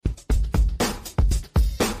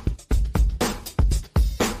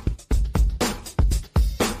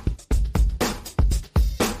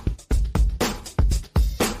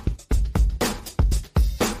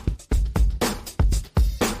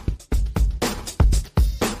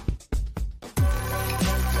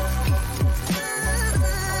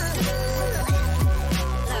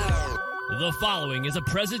following is a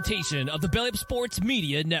presentation of the Belly Up Sports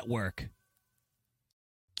Media Network.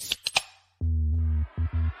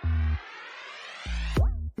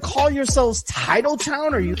 Call yourselves Title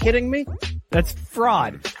Town? Are you kidding me? That's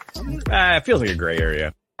fraud. It feels like a gray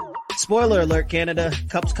area. Spoiler alert, Canada.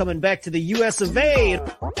 Cup's coming back to the US of A.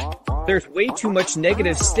 There's way too much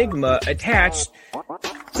negative stigma attached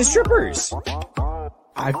to strippers.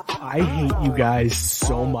 I hate you guys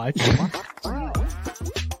so much.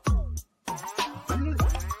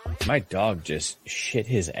 My dog just shit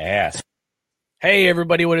his ass. Hey,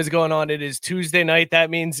 everybody, what is going on? It is Tuesday night.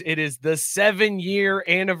 That means it is the 7-year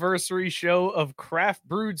anniversary show of Craft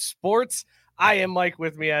Brewed Sports. I am Mike.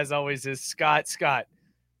 With me, as always, is Scott. Scott,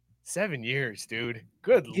 7 years, dude.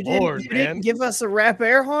 Good Lord, you man. Didn't give us a rap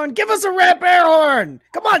air horn? Give us a rap air horn!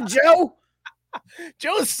 Come on, Joe!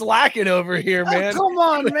 Joe's slacking over here, man. Oh, come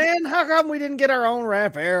on, man. How come we didn't get our own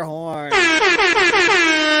rap air horn?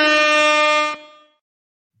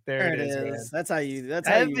 There it is. Man. That's how you pop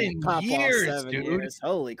 7 off years, 7 dude. years.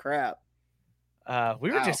 Holy crap.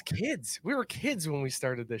 We were just kids. We were kids when we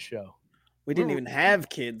started this show. We didn't even have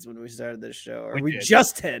kids when we started this show. Or we did.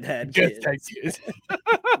 just had kids. Just had kids.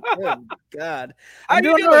 Good God. How I'm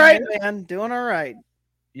you doing all right, man. Doing all right.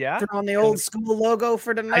 Yeah. Put on the old school logo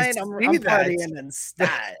for tonight. I'm see that. partying in style.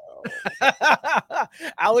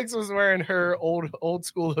 Alex was wearing her old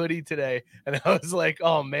school hoodie today, and I was like,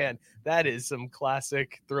 "Oh man, that is some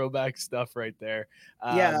classic throwback stuff right there."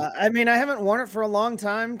 Yeah, I mean, I haven't worn it for a long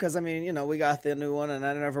time because we got the new one, and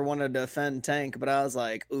I never wanted to offend Tank, but I was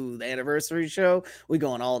like, "Ooh, the anniversary show, we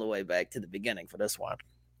going all the way back to the beginning for this one."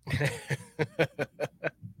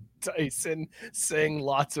 Tyson saying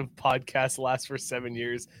lots of podcasts last for 7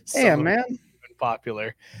 years. Yeah, man,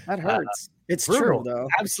 popular. That hurts. It's brutal. true, though.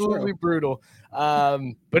 Absolutely brutal.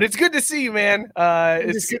 But it's good to see you, man.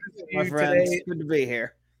 It's good to see my you friends. today. Good to be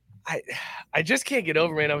here. I just can't get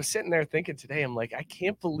over, man. I was sitting there thinking today, I'm like, I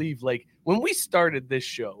can't believe, like, when we started this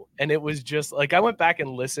show, and it was just like, I went back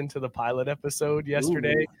and listened to the pilot episode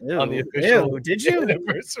yesterday on the official did you?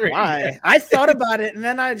 anniversary. Why? I thought about it, and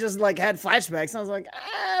then I just had flashbacks. And I was like,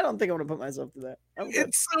 I don't think I'm gonna put myself to that.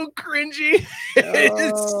 It's so cringy.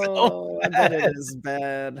 It's so I bet it is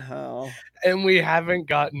bad. Oh. And we haven't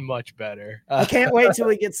gotten much better. I can't wait till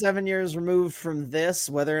we get 7 years removed from this,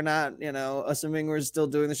 whether or not, assuming we're still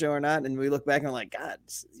doing the show or not. And we look back and we're like, God,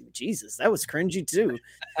 Jesus, that was cringy too.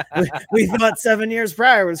 We thought 7 years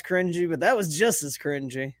prior was cringy, but that was just as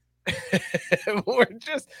cringy. We're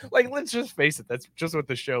just like, let's just face it. That's just what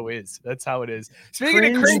the show is. That's how it is.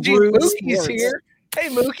 Speaking of cringy, Mookie's here. Hey,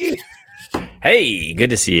 Mookie. Hey, good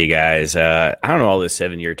to see you guys. I don't know all this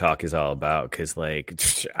 7-year talk is all about because, I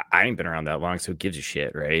ain't been around that long, so it gives a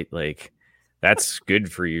shit, right? Like, that's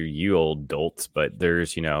good for you old dolts, but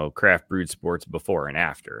there's, craft brewed sports before and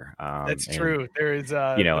after. That's true. There is,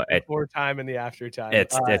 before time and the after time.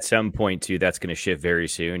 At some point, too, that's going to shift very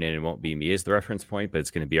soon, and it won't be me as the reference point, but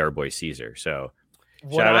it's going to be our boy Caesar. So,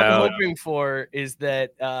 what I'm hoping for is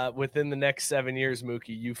that within the next 7 years,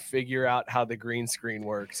 Mookie, you figure out how the green screen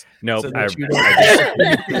works. No, so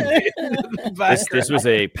this was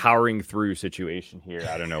a powering through situation here.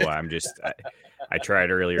 I don't know why. I tried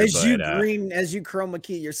earlier. As you chroma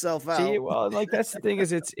key yourself out. See, well, that's the thing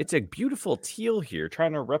is it's a beautiful teal here,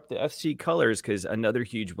 trying to rep the FC colors because another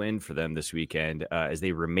huge win for them this weekend as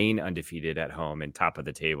they remain undefeated at home and top of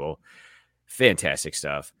the table. Fantastic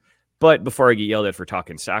stuff. But before I get yelled at for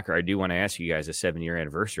talking soccer, I do want to ask you guys a 7-year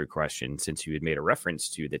anniversary question, since you had made a reference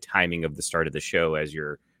to the timing of the start of the show as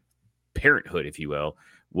your parenthood, if you will.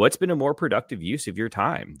 What's been a more productive use of your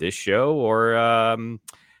time, this show or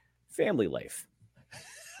family life?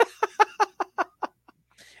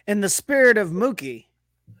 In the spirit of Mookie,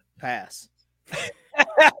 pass.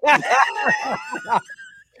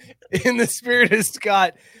 In the spirit of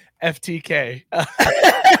Scott, FTK.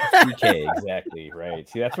 FTK, exactly, right.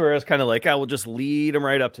 See, that's where I was kind of like, I will just lead them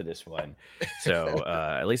right up to this one. So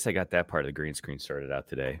at least I got that part of the green screen sorted out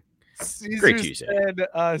today. Great Tuesday.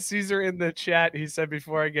 Caesar in the chat, he said,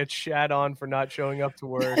 before I get shat on for not showing up to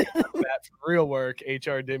work, that's real work.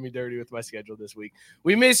 HR did me dirty with my schedule this week.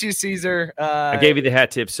 We miss you, Caesar. I gave you the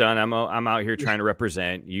hat tip, son. I'm out here trying to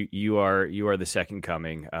represent. You are the second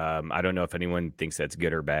coming. I don't know if anyone thinks that's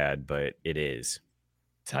good or bad, but it is.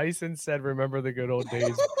 Tyson said, remember the good old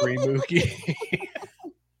days, free Mookie.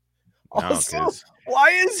 Also,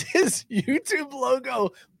 why is his YouTube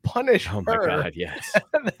logo punish her? Oh my God, yes.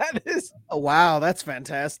 That is. Oh, wow, that's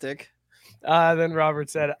fantastic. Then Robert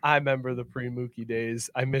said, I remember the pre-Mookie days.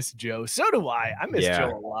 I miss Joe. So do I. I miss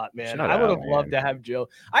Joe a lot, man. Shout I would out, have loved man. to have Joe.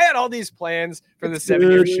 I had all these plans for the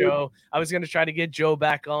 7-year show. I was going to try to get Joe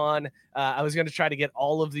back on. I was going to try to get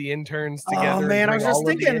all of the interns together. Oh man, I was just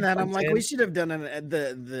thinking that. I'm interns like, in. we should have done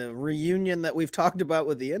the reunion that we've talked about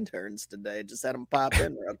with the interns today. Just had them pop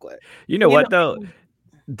in real quick. You know what though?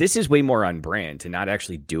 This is way more on brand to not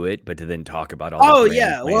actually do it, but to then talk about all. Oh the brand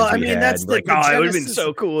yeah, plans well, I we mean had. that's Like, the oh, it would have been genesis-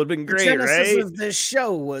 so cool. It'd been The great, genesis right? of this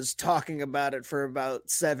show was talking about it for about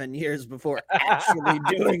 7 years before actually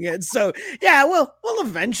doing it. So yeah, we'll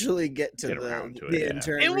eventually get to around to it, the yeah.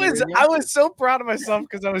 intern. It was. reunion. I was so proud of myself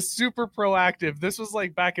because I was super proactive. This was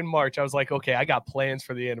like back in March. I was like, okay, I got plans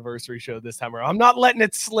for the anniversary show this time around. I'm not letting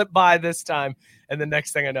it slip by this time. And the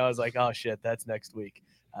next thing I know, I was like, oh shit, that's next week.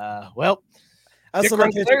 Well, I also Dick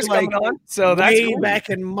looked at Runcler's you like coming on, so that's way cool. back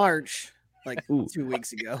in March, like Ooh. 2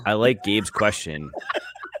 weeks ago. I like Gabe's question.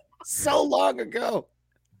 So long ago.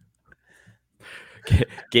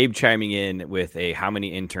 Gabe chiming in with a how many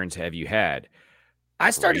interns have you had?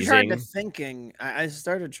 I started trying to Raising- thinking. I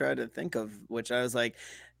started trying to think of which I was like,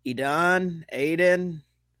 Edon, Aiden,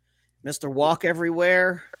 Mr. Walk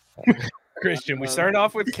Everywhere. Christian. We started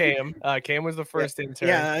off with Cam. Cam was the first intern.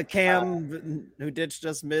 Yeah, Cam, who ditched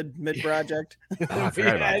us mid project. Oh, I We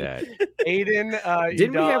forgot about had that. Aiden,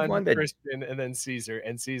 Didn't we have Edon, one that- Christian, and then Caesar.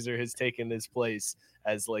 And Caesar has taken his place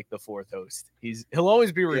as like the fourth host. He'll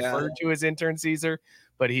always be referred to as intern Caesar,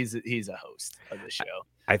 but he's a host of the show.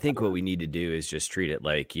 I think what we need to do is just treat it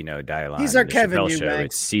like, Dialogue. He's our the Kevin Chappelle show.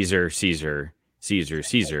 Eubanks. It's Caesar,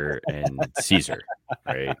 and Caesar.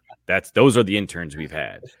 Right? Those are the interns we've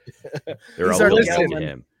had. They're He's all our built into Gelman.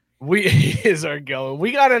 him. He is our going.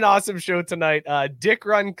 We got an awesome show tonight. Dick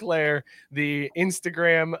Runclair, the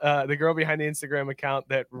Instagram, the girl behind the Instagram account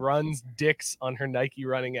that runs Dicks on her Nike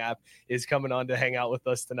running app, is coming on to hang out with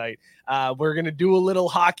us tonight. We're gonna do a little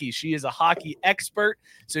hockey. She is a hockey expert,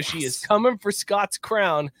 so she is coming for Scott's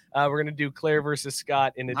crown. We're gonna do Claire versus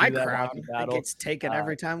Scott in My do that crown. hockey I battle. think it's taken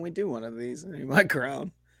every time we do one of these. My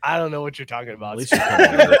crown. I don't know what you're talking about. At least you're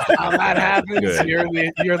coming in. How that happens. Good.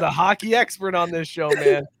 You're the hockey expert on this show,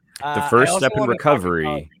 man. The I first also step in wanna talk about-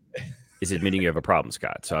 recovery is admitting you have a problem,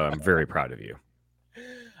 Scott. So I'm very proud of you.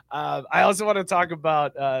 I also want to talk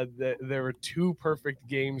about there were 2 perfect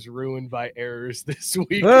games ruined by errors this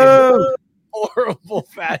week Whoa! in horrible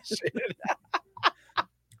fashion.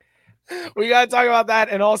 We got to talk about that,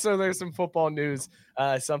 and also there's some football news.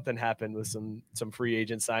 Something happened with some free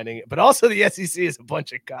agent signing, but also the SEC is a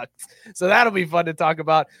bunch of cuts, so that'll be fun to talk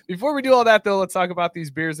about. Before we do all that, though, let's talk about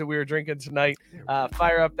these beers that we were drinking tonight.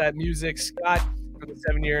 Fire up that music, Scott, for the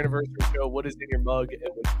 7-year anniversary show. What is in your mug and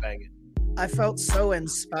what's banging? I felt so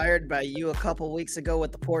inspired by you a couple weeks ago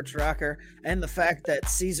with the porch rocker and the fact that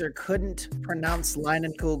Caesar couldn't pronounce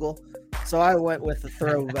Leinenkugel. So I went with the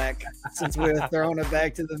throwback. Since we were throwing it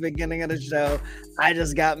back to the beginning of the show, I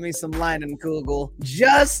just got me some Leinenkugel,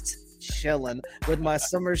 just chilling with my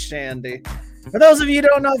summer shandy. For those of you who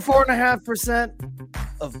don't know, 4.5%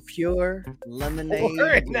 of pure lemonade.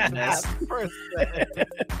 4.5%.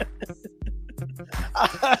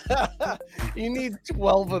 You need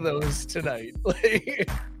 12 of those tonight.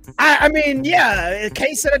 I mean, yeah, a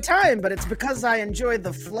case at a time, but it's because I enjoy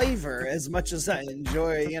the flavor as much as I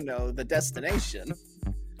enjoy, the destination.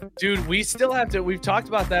 Dude, we still have to. We've talked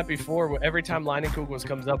about that before. Every time Leinenkugels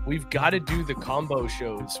comes up, we've got to do the combo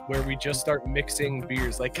shows where we just start mixing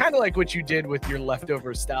beers, like kind of like what you did with your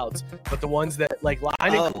leftover stouts, but the ones that like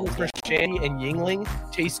Leinenkugels for Shandy and Yingling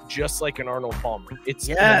taste just like an Arnold Palmer. It's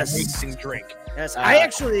an amazing drink. Yes, I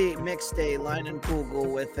actually mixed a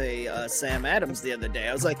Leinenkugel with a Sam Adams the other day.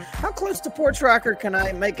 I was like, how close to porch rocker can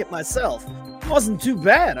I make it myself? It wasn't too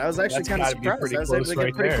bad. I was actually kind of surprised. I was able to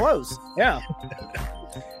get pretty close. Yeah.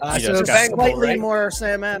 So It's it's just bangable, slightly right? more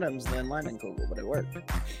Sam Adams than Leinenkugel, but it worked. All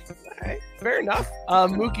right, fair enough.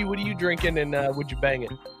 Mookie, what are you drinking, and would you bang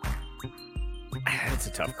it? It's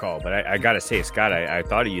a tough call, but I got to say, Scott, I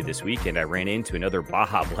thought of you this weekend. I ran into another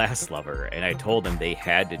Baja Blast lover, and I told him they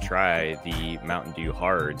had to try the Mountain Dew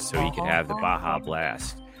Hard so he could have the Baja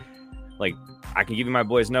Blast. Like, I can give you my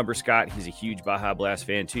boy's number, Scott. He's a huge Baja Blast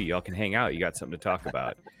fan, too. Y'all can hang out. You got something to talk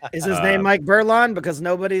about. Is his name Mike Burlon? Because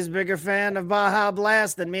nobody's bigger fan of Baja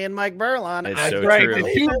Blast than me and Mike Burlon. It's That's so right. true.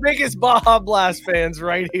 The 2 biggest Baja Blast fans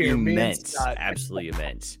right here. me and Immense. Scott. Absolutely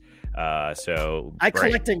immense. So I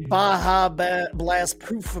Brian- collected Baja Blast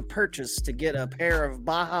proof of purchase to get a pair of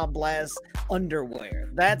Baja Blast underwear.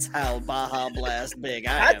 That's how Baja Blast big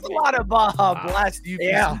I am. That's a lot of Baja Blast UPC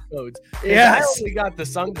Yeah. codes. Yes. I only got the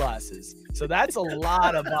sunglasses, so that's a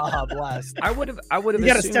lot of Baja Blast. I would have You got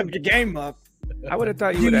to assumed- step your game up. I would have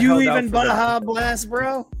thought you Do would have you held even out for the- Baja Blast,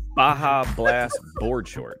 bro? Baja Blast board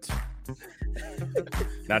shorts.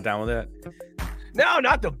 Not down with that? No,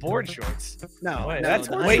 not the board shorts. No, Wait, no, that's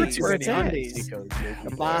the way undies, too the many undies. Nico's,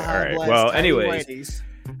 The Baja All right, Blast well, tidy anyways. whities.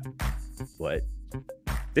 What?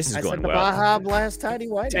 This is I going said the well. Baja Blast tidy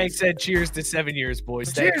whities. Tank said, "Cheers to 7 years,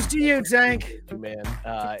 boys." Thank Cheers to you, Tank. you, man.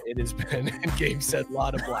 It has been. And Gabe said, "A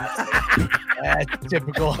lot of blasting." That's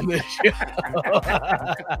typical on this show.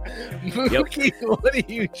 Mookie, what are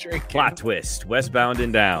you drinking? Plot twist, westbound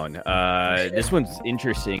and down. This one's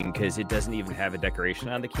interesting because it doesn't even have a decoration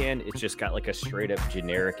on the can. It's just got like a straight up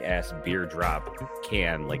generic ass beer drop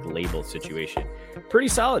can, like label situation. Pretty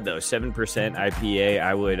solid though, 7% IPA.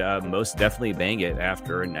 I would most definitely bang it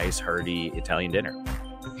after a nice hearty Italian dinner.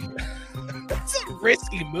 That's a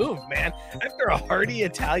risky move, man. After a hearty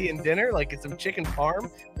Italian dinner, like some chicken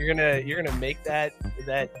parm, you're gonna make that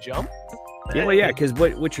jump. Yeah, well, yeah, because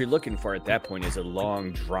what you're looking for at that point is a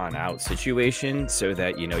long, drawn-out situation, so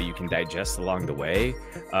that you can digest along the way.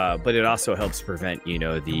 But it also helps prevent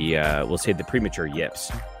the we'll say the premature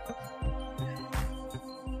yips.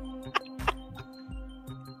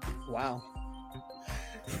 Wow.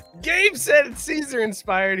 Gabe said it's Caesar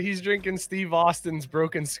inspired. He's drinking Steve Austin's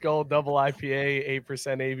Broken Skull Double IPA,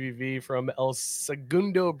 8% ABV from El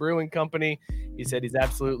Segundo Brewing Company. He said he's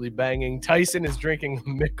absolutely banging. Tyson is drinking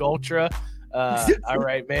Mick Ultra. All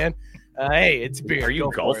right, man. Hey, it's beer. Are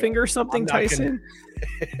you golfing or something, Tyson?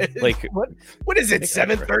 Like what is it?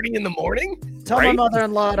 7:30 in the morning? Tell my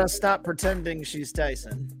mother-in-law to stop pretending she's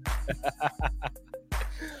Tyson.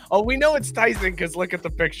 Oh, we know it's Tyson because look at the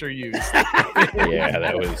picture used. Yeah,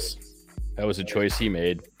 that was a choice he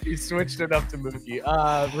made. He switched it up to Mookie.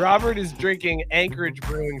 Robert is drinking Anchorage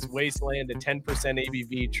Brewing's Wasteland, a 10%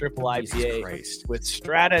 ABV triple IPA with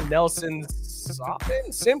Strata, Nelson,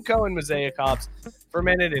 Simcoe, and Mosaic hops,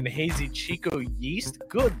 fermented in hazy Chico yeast.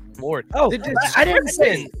 Good Lord! Oh, I didn't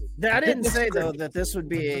say though that this would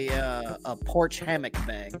be a porch hammock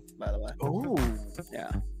bang. By the way. Oh,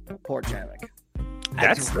 yeah, porch hammock.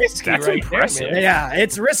 That's risky. That's right impressive. there, man. Yeah,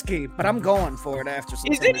 it's risky, but I'm going for it after some.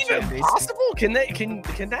 Is it even Chevys. possible? Can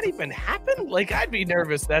that even happen? Like, I'd be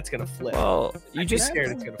nervous that's gonna flip. Well, I'd be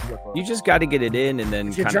scared it's gonna flip. you just got to get it in and then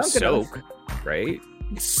If you're kind of drunk enough. soak, right?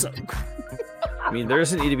 Soak. I mean, there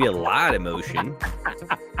doesn't need to be a lot of motion.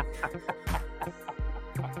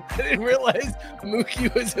 I didn't realize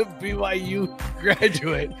Mookie was a BYU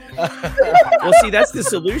graduate. Well, see, that's the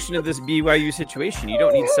solution of this BYU situation. You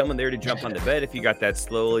don't need someone there to jump on the bed if you got that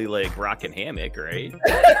slowly, like, rocking hammock, right?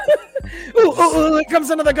 Ooh, it comes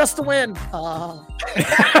another gust of wind.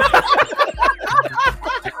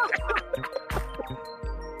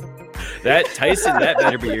 That Tyson, that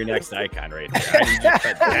better be your next icon right there. I need you to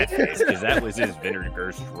cut that face because that was his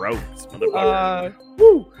vinegar strokes, motherfucker.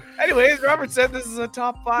 Woo. Anyways, Robert said this is a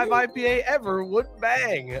top 5 IPA ever. Would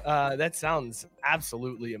bang. That sounds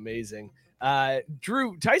absolutely amazing.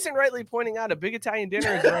 Drew, Tyson rightly pointing out a big Italian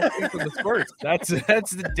dinner is directly from the squirts. That's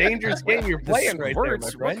the dangerous game you're playing right there,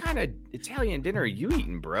 my friend. What kind of Italian dinner are you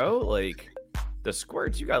eating, bro? Like the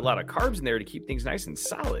squirts, you got a lot of carbs in there to keep things nice and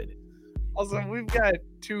solid. Also, we've got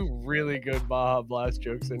 2 really good Baja Blast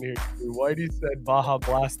jokes in here. Whitey said Baja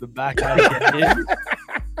Blast the back out again.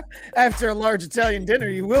 After a large Italian dinner,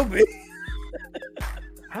 you will be.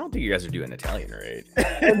 I don't think you guys are doing Italian right.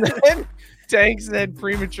 And then Tank said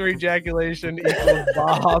premature ejaculation equals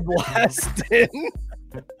Baja Blasting.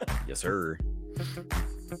 Yes, sir.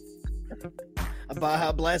 A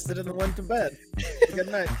Baja blasted and then went to bed. Good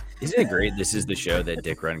night. Isn't it great? This is the show that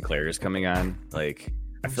Dick Runclair is coming on. Like,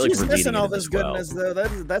 I feel like She's we're missing leading all into this well. goodness, though.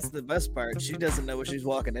 That's the best part. She doesn't know what she's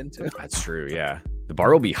walking into. That's true. Yeah, the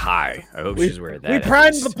bar will be high. I hope she's aware of that. We at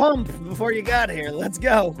primed least. the pump before you got here. Let's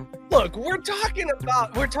go. Look, we're talking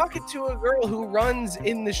to a girl who runs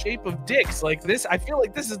in the shape of dicks like this. I feel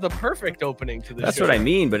like this is the perfect opening to this. That's show. what I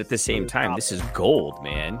mean. But at the same time, this is gold,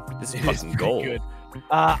 man. This is It is fucking pretty gold. good.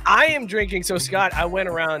 I am drinking. So, Scott, I went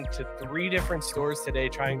around to 3 different stores today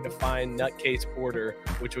trying to find Nutcase Porter,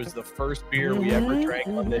 which was the first beer we ever drank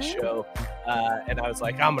on this show. And I was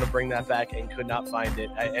like, I'm going to bring that back, and could not find it.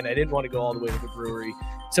 And I didn't want to go all the way to the brewery.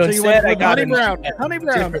 So you instead, went I with got Honey Brown. Honey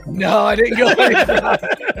Brown. No, I didn't go. Honey Brown.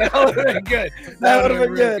 That would have been good. That would've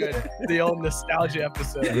been real good. The old nostalgia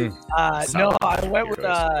episode. No, Solid I went with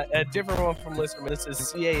choice. a different one from Listerman. This is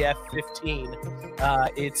CAF 15.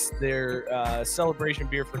 It's their celebration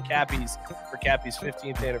beer for Cappy's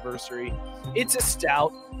 15th anniversary. It's a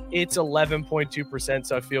stout. It's 11.2%,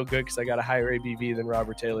 so I feel good because I got a higher ABV than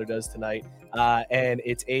Robert Taylor does tonight. And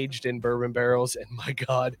it's aged in bourbon barrels. And my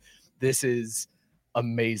God, this is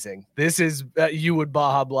amazing. This is you would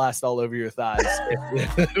Baja Blast all over your thighs.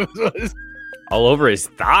 All over his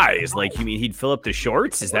thighs. Like, you mean he'd fill up the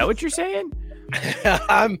shorts? Is that what you're saying?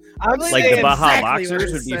 I'm Like saying the Baja exactly what boxers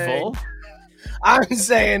he's would be saying. full? I'm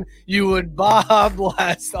saying you would Baja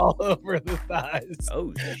Blast all over the thighs.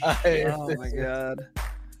 Oh, Oh my god.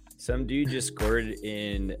 some dude just scored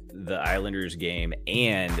in the Islanders game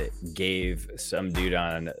and gave some dude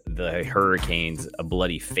on the Hurricanes a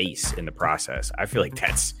bloody face in the process. I feel like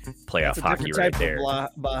that's playoff That's a hockey different right type there. of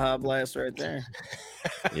Baja Blast right there.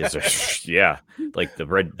 Yes, sir. Yeah, like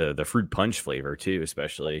the fruit punch flavor too,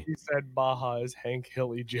 especially. He said Baja is Hank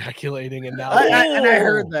Hill ejaculating, and now I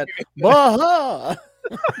heard that. Baja.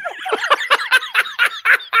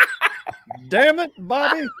 Damn it,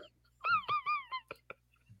 Bobby.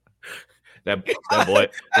 That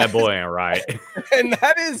boy ain't right. and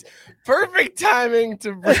that is perfect timing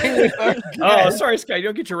to bring in our Oh, guest. sorry, Scott. You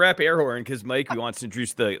don't get your rap air horn because Mike wants to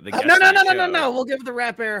introduce the guest. No. of the show. We'll give the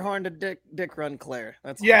rap air horn to Dick Runclair.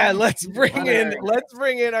 That's Yeah, fine. let's bring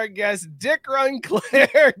in our guest, Dick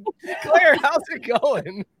Runclair. Claire, how's it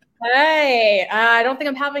going? Hey, I don't think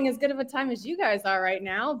I'm having as good of a time as you guys are right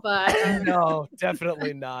now, but No,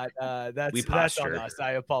 definitely not. We That's on posture. us.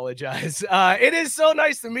 I apologize. It is so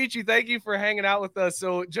nice to meet you. Thank you for hanging out with us.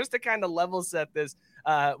 So just to kind of level set this,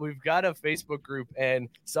 we've got a Facebook group, and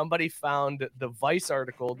somebody found the Vice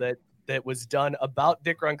article that was done about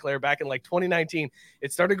Dick Runclair back in like 2019.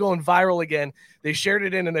 It started going viral again. They shared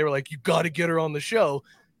it in, and they were like, "You got to get her on the show."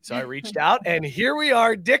 So I reached out, and here we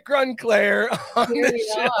are, Dick Runclair on here the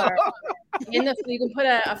we show. are. In this, you can put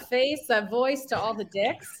a face, a voice to all the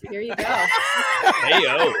dicks. Here you go. Hey,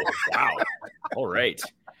 oh, wow. All right.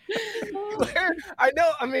 Claire, I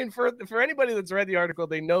know. I mean, for anybody that's read the article,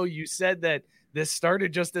 they know you said that this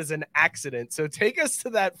started just as an accident. So take us to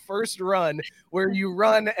that first run where you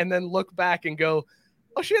run and then look back and go,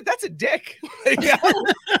 "Oh shit, that's a dick." Like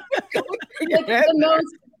the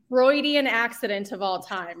most Freudian accident of all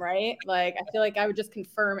time, right? Like, I feel like I would just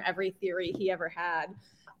confirm every theory he ever had.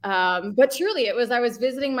 But truly, I was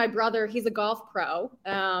visiting my brother. He's a golf pro.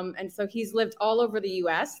 And so he's lived all over the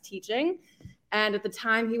US teaching. And at the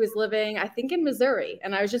time he was living, I think, in Missouri.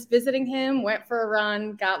 And I was just visiting him, went for a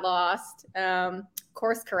run, got lost,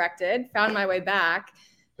 course corrected, found my way back,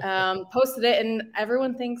 posted it, and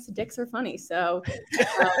everyone thinks dicks are funny. So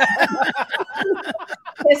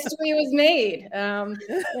history was made. Man's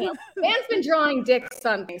been drawing dicks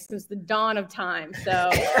on things since the dawn of time. So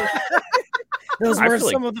Those I were feel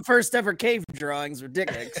some like- of the first ever cave drawings were dick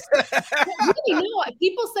pics. really, no,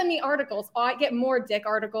 people send me articles. I get more dick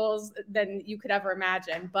articles than you could ever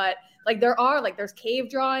imagine. But like there's cave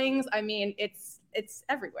drawings. I mean, it's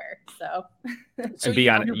everywhere. So And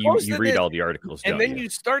beyond, you posted read it, all the articles, and don't then you? you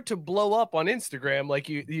start to blow up on Instagram. Like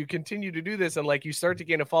you continue to do this, and like you start to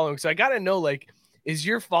gain a following. So I gotta know, like, is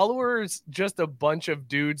your followers just a bunch of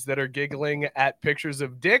dudes that are giggling at pictures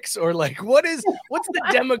of dicks, or like what's the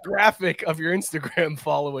demographic of your Instagram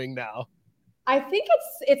following now? I think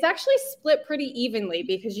it's actually split pretty evenly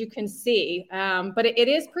because you can see, but it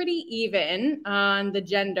is pretty even on the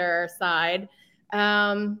gender side.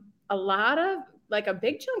 A lot of like a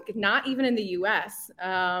big chunk, not even in the US,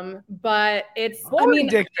 but it's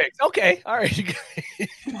Dick pics. Okay, all right.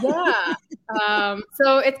 yeah.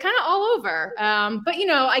 So it's kind of all over. But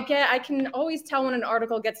I can always tell when an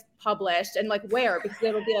article gets published and like where, because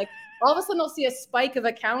it'll be like all of a sudden I'll see a spike of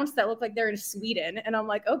accounts that look like they're in Sweden, and I'm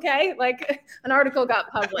like, okay, like an article got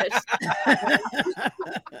published.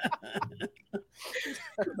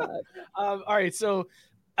 All right, so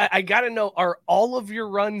I gotta know: are all of your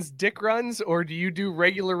runs dick runs, or do you do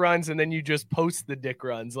regular runs and then you just post the dick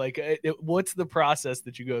runs? Like, what's the process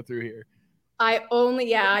that you go through here?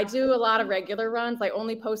 I do a lot of regular runs. I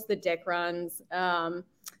only post the dick runs. There's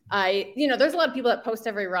a lot of people that post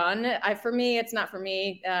every run. For me, it's not for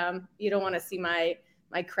me. You don't want to see my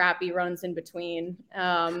crappy runs in between.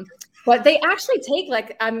 But they actually take,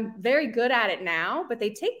 I'm very good at it now, but they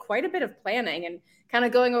take quite a bit of planning and kind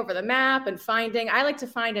of going over the map and I like to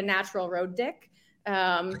find a natural road dick.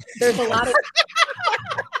 There's a lot of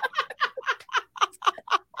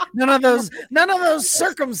None of those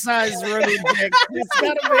circumcised road dicks. It's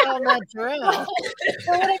got to be all natural. Or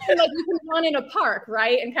what I mean, like you can run in a park,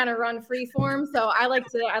 right, and kind of run free form. So I like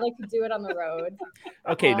to do it on the road.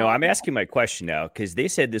 Okay, no, I'm asking my question now because they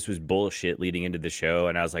said this was bullshit leading into the show,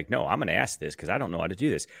 and I was like, no, I'm going to ask this because I don't know how to do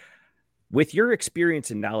this. With your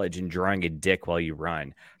experience and knowledge in drawing a dick while you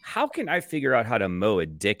run, how can I figure out how to mow a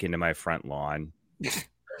dick into my front lawn?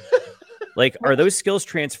 Like, are those skills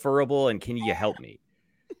transferable, and can you help me?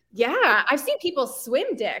 Yeah, I've seen people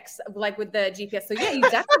swim dicks like with the GPS. So yeah, you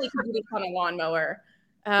definitely can do this on a lawnmower.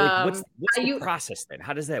 Like, what's the process then?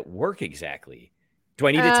 How does that work exactly? Do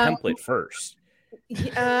I need a template first?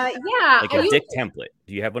 Yeah. Like a dick template.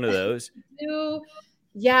 Do you have one of those?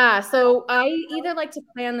 Yeah, so I either like to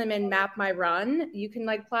plan them and map my run. You can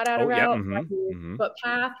like plot out a route,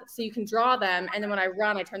 footpath, so you can draw them, and then when I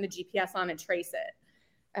run, I turn the GPS on and trace it.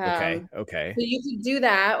 Okay. So you can do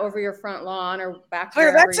that over your front lawn or back.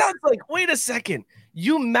 Claire, that sounds like. Wait a second.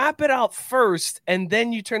 You map it out first, and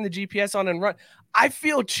then you turn the GPS on and run. I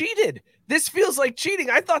feel cheated. This feels like cheating.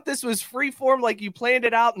 I thought this was free form, like you planned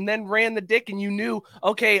it out and then ran the dick, and you knew,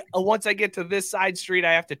 okay, once I get to this side street,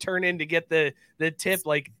 I have to turn in to get the tip.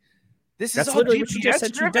 Like this is all literally GPS what you just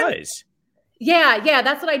said she does. Yeah,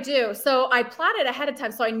 that's what I do. So I plot it ahead of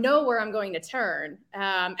time so I know where I'm going to turn.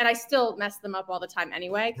 And I still mess them up all the time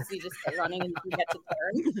anyway, because you just get running and you get to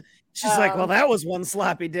turn. She's like, well, that was one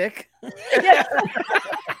sloppy dick.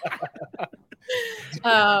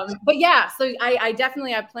 But yeah, so I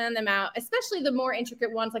definitely plan them out, especially the more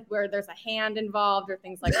intricate ones, like where there's a hand involved or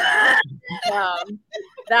things like that.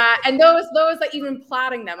 And those like even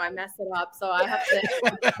plotting them, I mess it up. So I have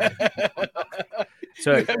to.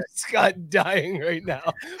 So Scott dying right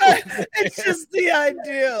now. It's just the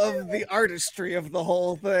idea of the artistry of the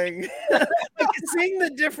whole thing. Like seeing the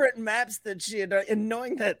different maps that she had and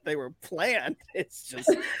knowing that they were planned, it's just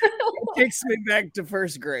it takes me back to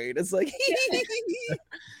first grade. It's like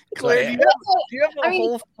Claire, do you have a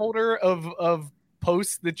whole folder of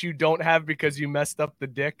posts that you don't have because you messed up the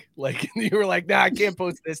dick? Like you were like, nah, I can't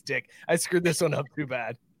post this dick. I screwed this one up too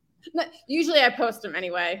bad. Usually I post them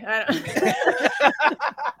anyway.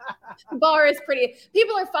 The bar is pretty.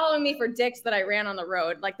 People are following me for dicks that I ran on the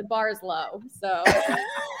road. Like the bar is low. So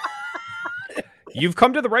you've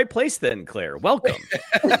come to the right place then, Claire. Welcome.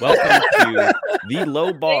 Welcome to the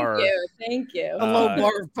low bar. Thank you. The low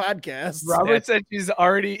bar podcast. Robert said he's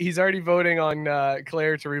already voting on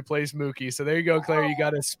Claire to replace Mookie. So there you go, Claire. You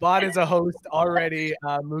got a spot as a host already.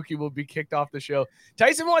 Mookie will be kicked off the show.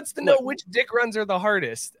 Tyson wants to know which dick runs are the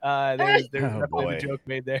hardest. There's definitely a joke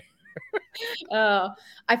made there.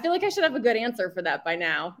 I feel like I should have a good answer for that by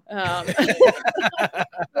now.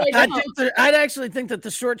 I'd actually think that the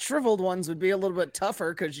short shriveled ones would be a little bit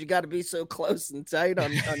tougher because you got to be so close and tight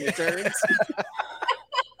on your turns.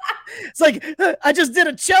 It's like I just did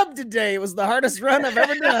a chub today. It was the hardest run I've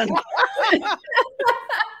ever done.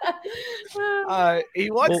 He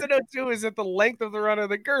wants to know too, is it the length of the run or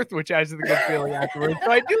the girth, which adds to the good feeling afterwards.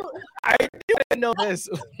 So I do know this.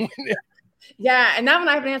 Yeah, and that one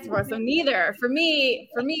I have an answer for. So neither. For me,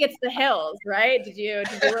 it's the hills, right? Did you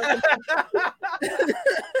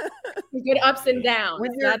good ups and downs?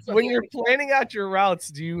 When you're planning out your routes,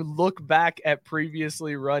 do you look back at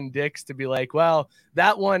previously run dicks to be like, well,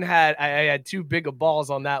 that one I had too big of balls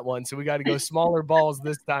on that one, so we got to go smaller balls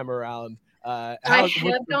this time around. I have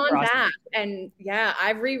gone back, and yeah,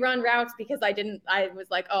 I've rerun routes because I was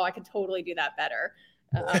like, oh, I could totally do that better.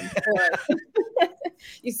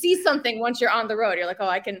 You see something once you're on the road, you're like, oh,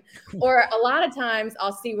 I can. Or a lot of times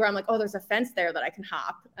I'll see where I'm like, oh, there's a fence there that I can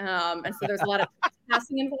hop, and so there's a lot of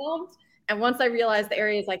passing involved. And once I realize the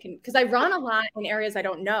areas I can, because I run a lot in areas I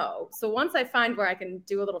don't know, so once I find where I can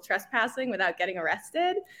do a little trespassing without getting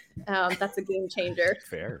arrested, that's a game changer.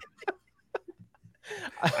 Fair.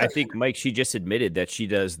 I think, Mike, she just admitted that she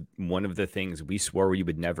does one of the things we swore we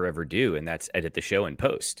would never ever do, and that's edit the show and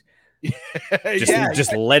post.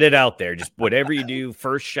 Just let it out there. Just whatever you do,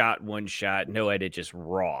 first shot, one shot, no edit, just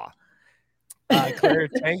raw. Claire,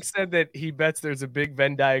 Tank said that he bets there's a big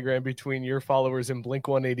Venn diagram between your followers and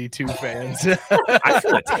Blink-182 fans. I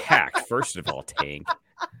feel attacked, first of all, Tank.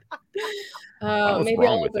 Maybe wrong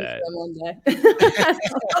I'll with open that? one day.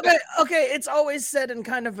 Okay. It's always said in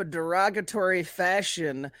kind of a derogatory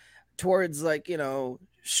fashion towards, like, you know,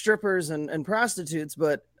 strippers and prostitutes,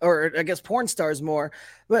 or I guess porn stars more,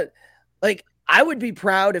 but like I would be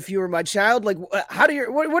proud if you were my child. Like, what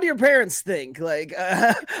do your parents think? Like,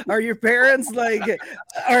 are your parents like,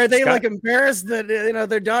 are they like embarrassed that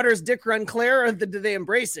their daughter's dick run Claire, or do they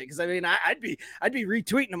embrace it? Because I mean, I'd be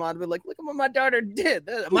retweeting them on, but like, look at what my daughter did.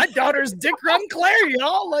 My daughter's dick run Claire,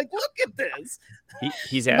 y'all. Like, look at this.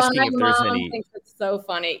 He's asking if there's any. Thinks it's so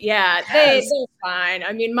funny. Yeah, they're fine.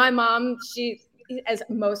 I mean, my mom, as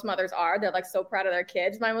most mothers are, they're like so proud of their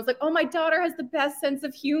kids. Mine was like, oh, my daughter has the best sense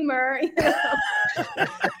of humor.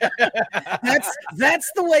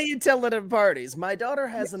 That's the way you tell it at parties. My daughter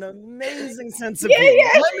has an amazing sense of humor.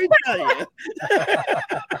 Let me tell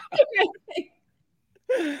you.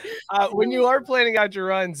 When you are planning out your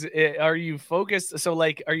runs, are you focused? So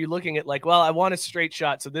like, are you looking at like, well, I want a straight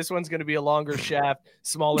shot, so this one's going to be a longer shaft,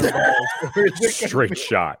 smaller balls. Straight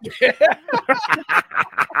shot.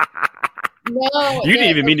 No, you didn't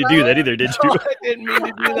even mean to do that either, did you? I didn't mean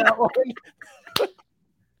to do that one.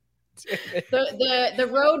 The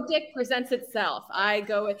road dick presents itself. I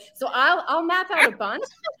go with, so I'll map out a bunch.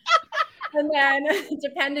 And then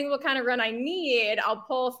depending what kind of run I need, I'll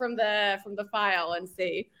pull from the file and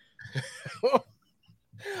see.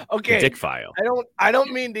 Okay. The dick file. I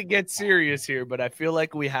don't mean to get serious here, but I feel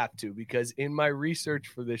like we have to, because in my research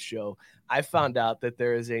for this show, I found out that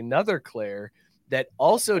there is another Claire that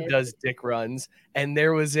also does dick runs, and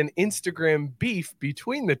there was an Instagram beef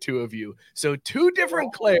between the two of you. So two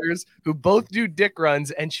different Claires who both do dick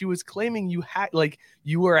runs, and she was claiming you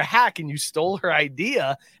were a hack and you stole her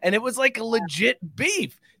idea, and it was like a legit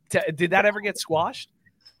beef. Did that ever get squashed?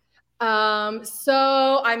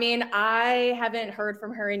 So I mean, I haven't heard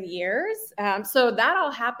from her in years. So that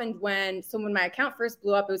all happened when my account first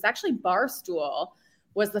blew up. It was actually Barstool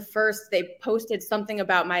was the first. They posted something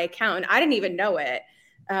about my account and I didn't even know it.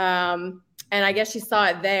 And I guess she saw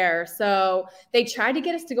it there. So they tried to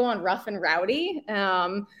get us to go on Rough and Rowdy.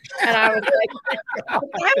 And I was like, I have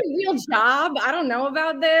a real job. I don't know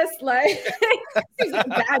about this. Like, this is a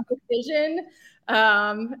bad decision.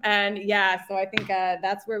 And yeah, so I think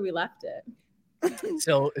that's where we left it.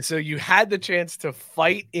 So you had the chance to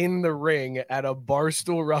fight in the ring at a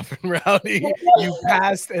Barstool Rough and Rowdy. You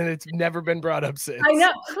passed, and it's never been brought up since. I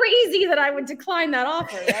know, crazy that I would decline that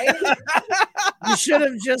offer, right? You should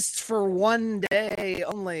have just for one day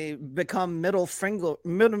only become middle finger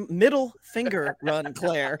run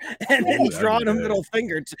Claire, and then drawn a middle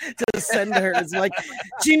finger to send her. It's like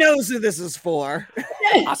she knows who this is for.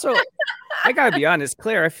 Also, I gotta be honest,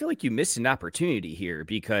 Claire, I feel like you missed an opportunity here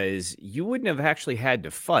because you wouldn't have actually had to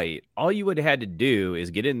fight. All you would have had to do is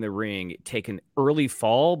get in the ring, take an early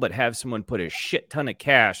fall, but have someone put a shit ton of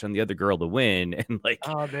cash on the other girl to win, and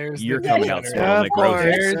you're coming out smelling like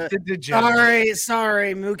roses.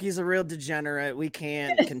 Sorry, Mookie's a real degenerate. We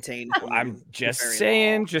can't contain him. I'm just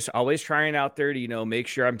saying, just always trying out there to make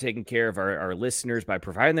sure I'm taking care of our listeners by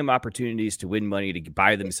providing them opportunities to win money to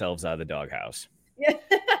buy themselves out of the doghouse.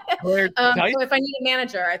 So if I need a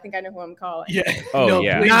manager, I think I know who I'm calling. Yeah. Oh, no,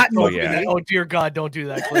 yeah. Oh, dear God, don't do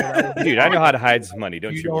that, Claire. Dude, I know how to hide some money.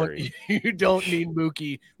 Don't you worry. You don't need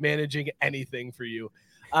Mookie managing anything for you.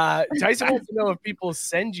 Tyson wants to know if people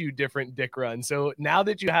send you different dick runs. So now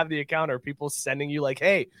that you have the account, are people sending you like,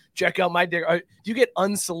 hey, check out my dick? Do you get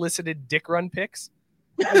unsolicited dick run pics?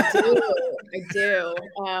 I do.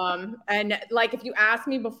 And like, if you asked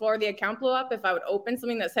me before the account blew up, if I would open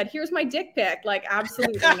something that said, here's my dick pic, like,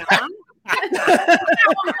 absolutely not.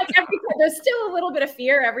 There's still a little bit of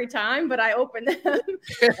fear every time, but I open them.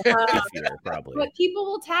 Probably. But people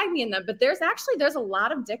will tag me in them. But there's a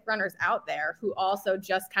lot of dick runners out there who also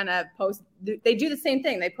just kind of post. They do the same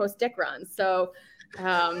thing. They post dick runs. So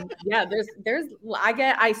yeah,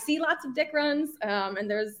 I see lots of dick runs,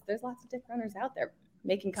 and there's lots of dick runners out there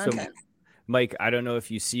making content. So, Mike, I don't know if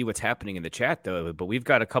you see what's happening in the chat, though, but we've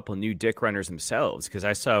got a couple new dick runners themselves, because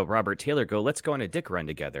I saw Robert Taylor go, let's go on a dick run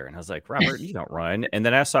together. And I was like, Robert, you don't run. And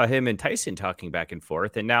then I saw him and Tyson talking back and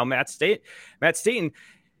forth. And now Matt Staten,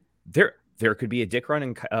 there could be a dick run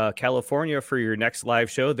in California for your next live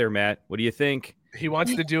show there, Matt. What do you think? He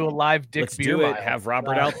wants to do a live dick Let's beer do it. mile. Have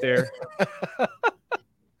Robert out there.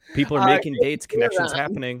 People are making dates, connections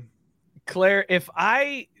happening. Claire, if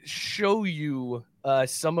I show you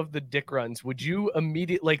some of the dick runs, would you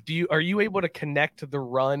immediately are you able to connect the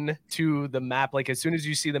run to the map? Like, as soon as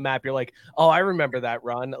you see the map, you're like, oh, I remember that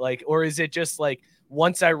run. Like, or is it just like,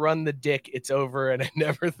 once I run the dick, it's over and I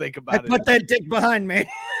never think about it? Put that dick behind me.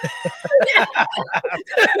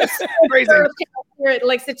 Crazy.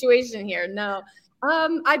 Like, situation here. No.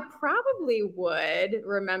 I probably would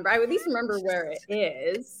remember. I would at least remember where it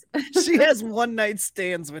is. She has one night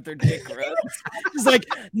stands with her dick runs. She's like,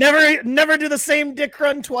 never do the same dick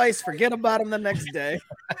run twice. Forget about him the next day.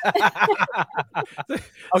 Okay,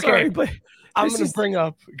 Sorry, but I'm going to bring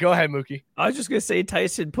up. Go ahead, Mookie. I was just going to say,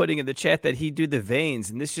 Tyson putting in the chat that he'd do the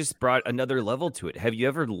veins, and this just brought another level to it. Have you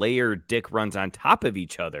ever layered dick runs on top of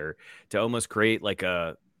each other to almost create like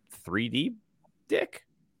a 3D dick?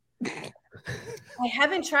 I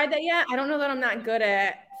haven't tried that yet. I don't know that I'm not good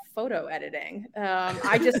at photo editing. I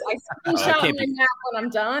screenshot my map when I'm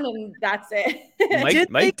done, and that's it.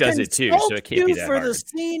 Mike does it too, so it can't be that for hard. the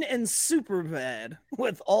scene in Superbad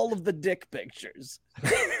with all of the dick pictures.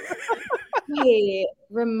 Hey,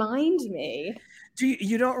 remind me.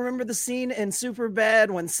 You don't remember the scene in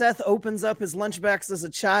Superbad when Seth opens up his lunchbox as a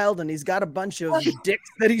child and he's got a bunch of dicks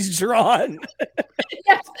that he's drawn?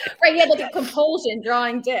 Yes, right. He had like a compulsion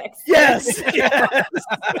drawing dicks. Yes.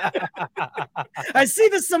 I see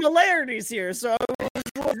the similarities here. So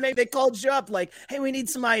maybe they called you up like, hey, we need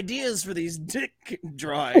some ideas for these dick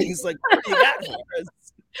drawings. Like, what do you got for us?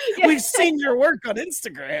 We've seen your work on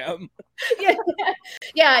Instagram.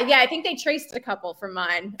 Yeah. I think they traced a couple from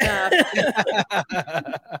mine.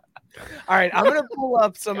 All right, I'm gonna pull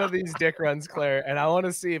up some of these dick runs, Claire, and I want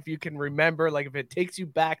to see if you can remember, like, if it takes you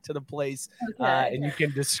back to the place, and you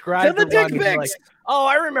can describe the dick run and be like, pics. oh,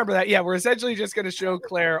 I remember that. Yeah, we're essentially just gonna show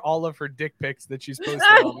Claire all of her dick pics that she's posted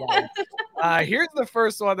online. Here's the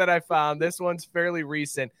first one that I found. This one's fairly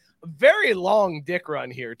recent. Very long dick run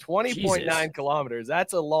here, 20.9 kilometers.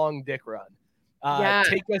 That's a long dick run.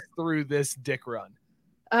 Take us through this dick run.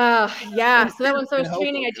 Yeah. So that one, so I was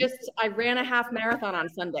training. I ran a half marathon on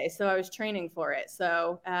Sunday. So I was training for it.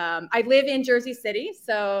 So I live in Jersey City.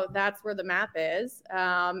 So that's where the map is.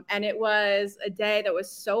 And it was a day that was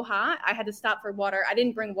so hot. I had to stop for water. I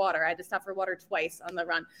didn't bring water. I had to stop for water twice on the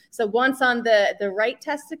run. So once on the right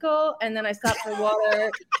testicle, and then I stopped for water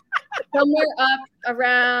somewhere up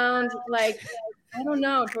around, like, I don't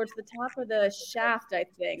know, towards the top of the shaft, I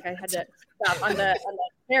think. I had to stop on the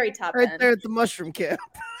very top Right end. there at the mushroom camp.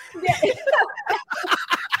 Yeah.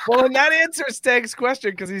 Well, and that answers Stag's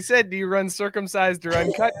question, because he said, do you run circumcised or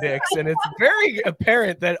uncut dicks? And it's very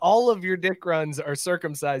apparent that all of your dick runs are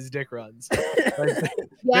circumcised dick runs.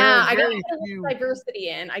 Yeah, I got diversity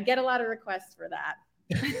in. I get a lot of requests for that.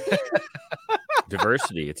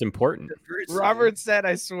 Diversity. It's important. Robert said,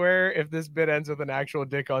 I swear if this bit ends with an actual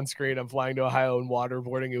dick on screen, I'm flying to Ohio and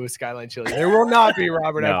waterboarding it with Skyline Chili. There will not be,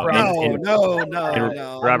 Robert. No, I promise.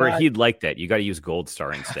 No. Robert, he'd like that. You got to use Gold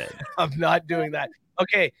Star instead. I'm not doing that.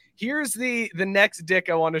 Okay, here's the next dick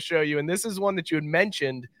I want to show you. And this is one that you had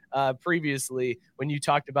mentioned previously when you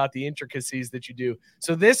talked about the intricacies that you do.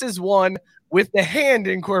 So this is one with the hand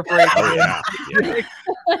incorporated.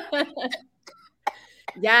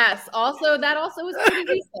 Yes. Also, that also was pretty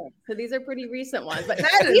recent. So these are pretty recent ones. But these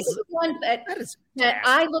are the ones that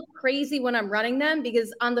I look crazy when I'm running them,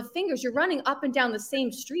 because on the fingers, you're running up and down the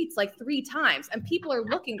same streets like 3 times. And people are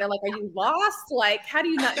looking, they're like, are you lost? Like, how do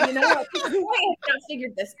you not, like, I have not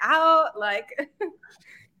figured this out. Like,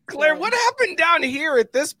 Claire, what happened down here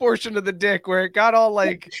at this portion of the dick where it got all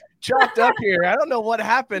like chopped up here? I don't know what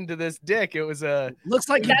happened to this dick. It was looks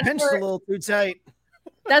like you pinched a little too tight.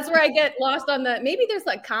 That's where I get lost on maybe there's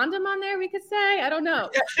like condom on there, we could say. I don't know.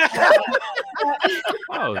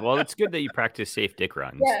 Oh, well, it's good that you practice safe dick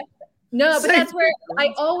runs. Yeah. No, but that's where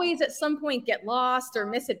I always at some point get lost or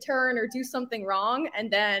miss a turn or do something wrong.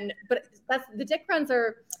 And then, but the dick runs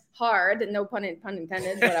are hard, and no pun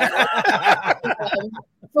intended,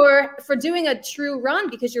 for doing a true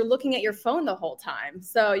run, because you're looking at your phone the whole time.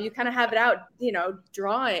 So you kind of have it out,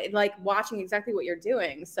 drawing, like watching exactly what you're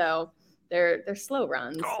doing. So they're slow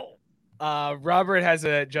runs. Robert has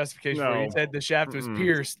a justification for it. He said the shaft was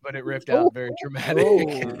pierced, but it ripped out. Very dramatic.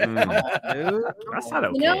 That's not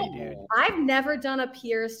okay, dude. I've never done a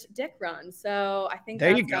pierced dick run, so I think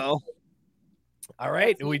there you go. All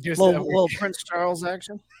right, we just little Prince Charles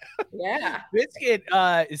action. Yeah. Biscuit,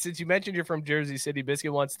 since you mentioned you're from Jersey City,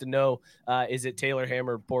 Biscuit wants to know, is it Taylor ham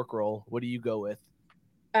or pork roll? What do you go with?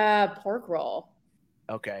 Pork roll.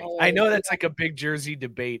 Okay. I know that's like a big Jersey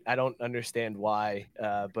debate. I don't understand why,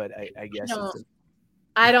 but I guess.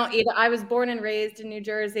 I don't eat it. I was born and raised in New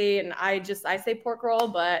Jersey, and I say pork roll,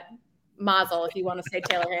 but mazel if you want to say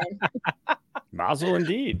Taylor ham. Mazel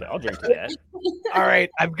indeed. I'll drink to that. All right.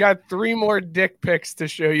 I've got 3 more dick pics to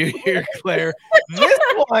show you here, Claire.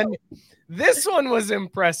 This one was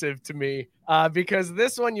impressive to me because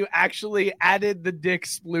this one you actually added the dick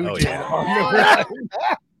splooge on the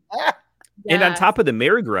run. And on top of the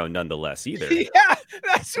merry-go-round, nonetheless, either. Yeah,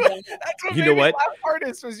 that's what you know what?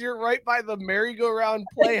 Hardest was you're right by the merry-go-round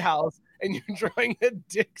playhouse, and you're drawing a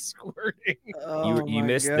dick squirting. You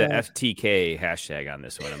missed the FTK hashtag on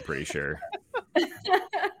this one, I'm pretty sure.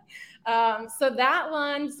 So that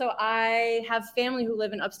one, so I have family who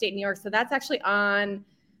live in upstate New York. So that's actually on,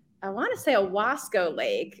 I want to say Owasco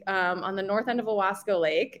Lake, on the north end of Owasco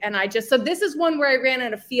Lake. And so this is one where I ran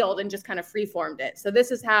in a field and just kind of freeformed it. So this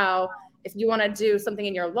is how, if you want to do something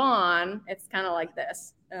in your lawn, it's kind of like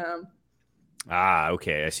this.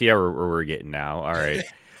 Okay. I see how we're getting now. All right.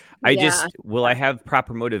 Will I have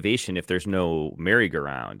proper motivation if there's no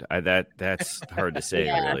merry-go-round? That's hard to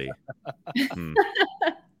say, really.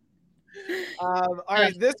 All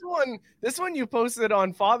right, this one you posted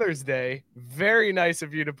on Father's Day. Very nice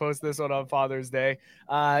of you to post this one on Father's Day.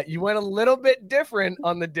 You went a little bit different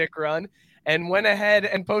on the dick run and went ahead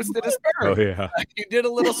and posted a sperm. Oh yeah, you did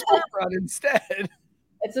a little sperm run instead.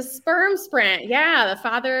 It's a sperm sprint. Yeah, the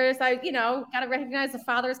father's, got to recognize the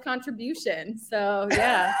father's contribution. So,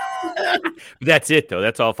 yeah. That's it, though.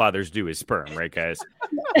 That's all fathers do is sperm, right, guys?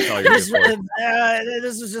 That's all you're here for.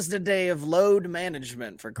 This was just a day of load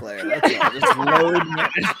management for Claire. That's all. Just load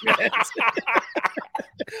management.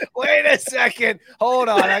 Wait a second. Hold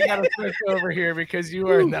on. I got to switch over here because you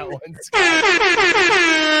earned that one.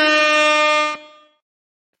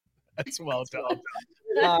 That's well done.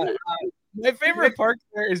 My favorite part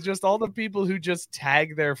there is just all the people who just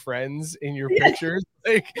tag their friends in your pictures.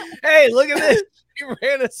 Like, hey, look at this. You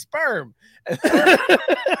ran a sperm.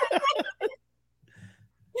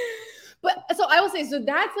 But so I will say, so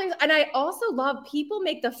that's like, and I also love people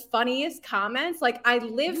make the funniest comments. Like I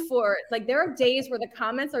live for it. Like there are days where the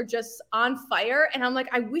comments are just on fire. And I'm like,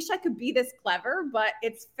 I wish I could be this clever, but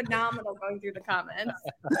it's phenomenal going through the comments.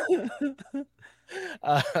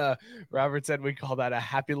 Robert said we call that a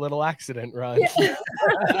happy little accident run. Yeah.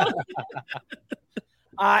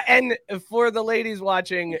 And for the ladies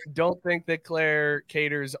watching, don't think that Claire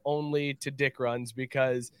caters only to dick runs,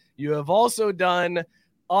 because you have also done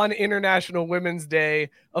on International Women's Day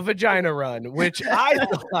a vagina run, which I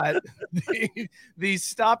thought the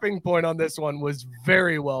stopping point on this one was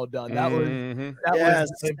very well done. That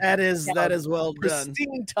is well done.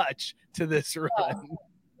 Pristine touch to this run.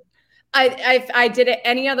 I did it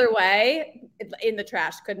any other way, in the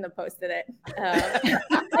trash. Couldn't have posted it.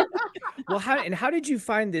 Well, how did you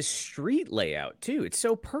find this street layout too? It's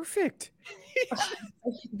so perfect.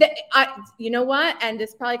 You know what? And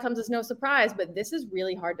this probably comes as no surprise, but this is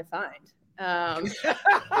really hard to find.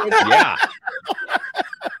 Yeah.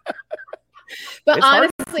 But it's honestly,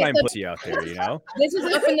 hard to find pussy out there, This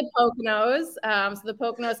is up in the Poconos. So the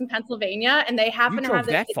Poconos in Pennsylvania, and they happen to have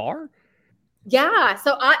that far. Yeah,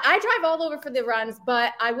 so I drive all over for the runs,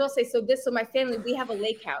 but I will say, so my family, we have a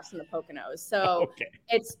lake house in the Poconos, so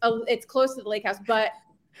it's close to the lake house, but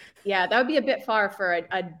yeah, that would be a bit far for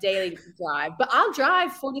a daily drive, but I'll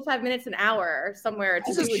drive 45 minutes an hour somewhere. I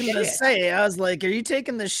was just gonna say, I was like, are you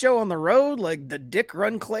taking the show on the road, like the Dick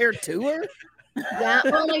Run Claire tour? Yeah,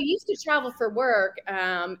 well, I used to travel for work,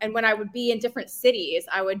 and when I would be in different cities,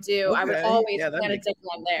 I would always plan a Dick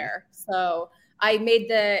Run there, so I made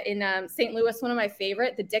in St. Louis, one of my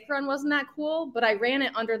favorite. The Dick Run wasn't that cool, but I ran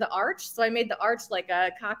it under the arch. So I made the arch like a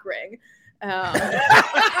cock ring. It's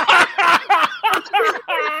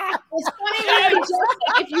funny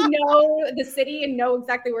if you know the city and know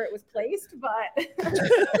exactly where it was placed,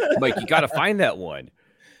 but Mike, you got to find that one.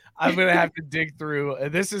 I'm going to have to dig through.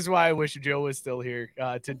 This is why I wish Joe was still here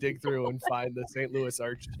to dig through and find the St. Louis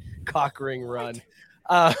Arch cock ring run.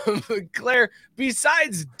 Claire,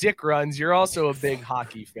 besides dick runs, you're also a big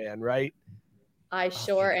hockey fan, right? I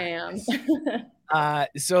sure am.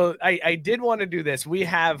 So I did want to do this. We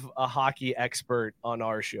have a hockey expert on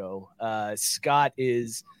our show. Scott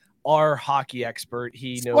is our hockey expert.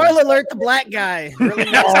 He knows. Spoiler alert: the black guy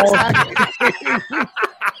really knows hockey.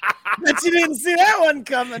 Bet you didn't see that one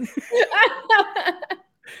coming.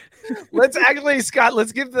 Let's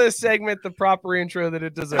give the segment the proper intro that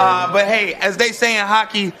it deserves. But hey, as they say in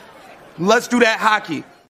hockey, let's do that hockey.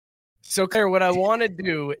 So, Claire, what I want to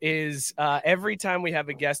do is every time we have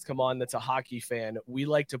a guest come on that's a hockey fan, we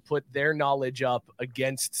like to put their knowledge up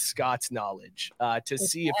against Scott's knowledge to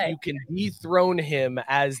see if you can dethrone him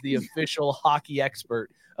as the official hockey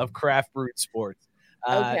expert of Craft Brewed Sports.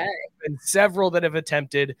 Okay. And several that have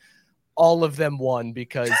attempted. All of them won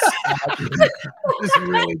because is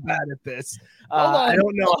really bad at this. I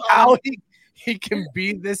don't know how he can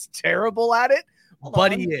be this terrible at it,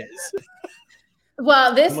 but he is.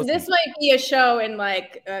 Well, this might be a show, and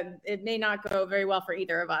it may not go very well for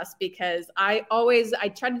either of us, because I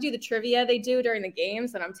try to do the trivia they do during the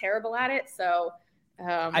games, and I'm terrible at it. So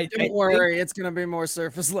don't worry, it's going to be more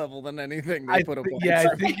surface level than anything they put up. Yeah,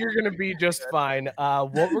 I think you're going to be just fine.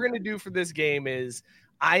 What we're going to do for this game is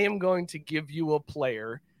I am going to give you a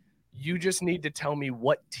player. You just need to tell me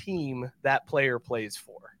what team that player plays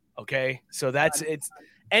for. Okay, so it's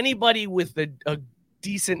anybody with a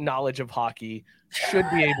decent knowledge of hockey should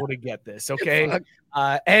be able to get this. Okay,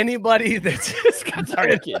 anybody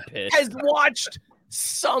that has watched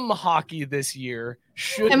some hockey this year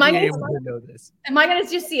should be able to know this. Am I going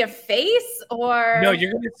to just see a face, or no?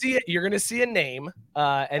 You're going to see it. You're going to see a name,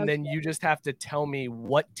 and then you just have to tell me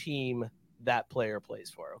what team that player plays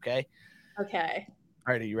for. Okay. Okay.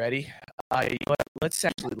 All right. Are you ready? Let's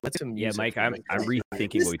some music. Yeah, Mike, I'm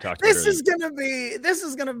rethinking what we talked about. This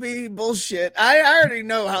is gonna be bullshit. I already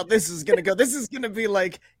know how this is gonna go. This is gonna be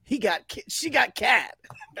like she got cat.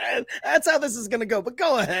 That's how this is gonna go. But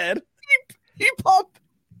go ahead. He popped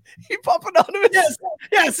Hip Hop Anonymous.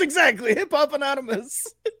 Yes, exactly. Hip Hop Anonymous.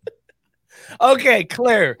 Okay,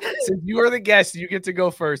 Claire, since you are the guest, you get to go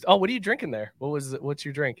first. Oh, what are you drinking there? What's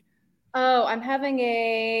your drink? Oh, I'm having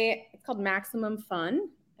it's called Maximum Fun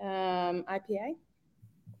IPA.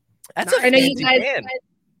 That's a I know you fancy guys.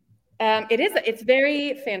 can. It is. It's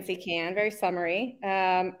very fancy can, very summery.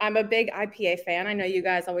 I'm a big IPA fan. I know you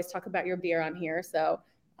guys always talk about your beer on here, so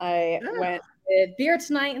I went with beer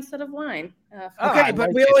tonight instead of wine. Okay,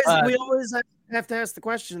 but we always have to ask the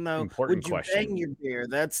question though. Important would you question. bang your beer?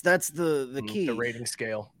 That's the key. The rating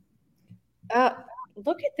scale.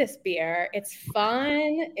 Look at this beer. It's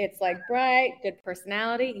fun. It's like bright, good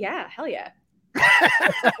personality. Yeah, hell yeah.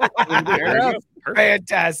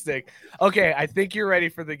 Fantastic. Okay, I think you're ready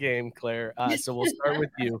for the game, Claire. So we'll start with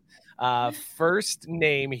you. First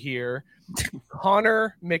name here,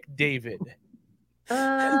 Connor McDavid.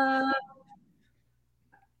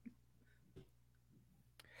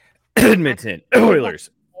 Edmonton Oilers.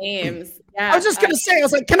 Names. Yeah. I was just gonna say, I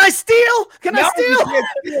was like, can I steal? Can I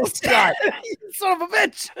steal? Scott. Son of a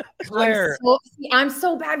bitch. Claire. I'm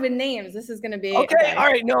so bad with names. This is gonna be Okay. All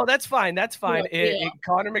right. No, that's fine. That's fine. Yeah.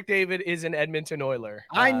 Connor McDavid is an Edmonton Oiler.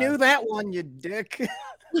 I knew that one, you dick.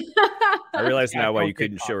 I realize now why don't you get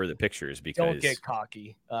couldn't show her the pictures because Don't get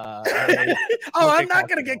cocky. I'm not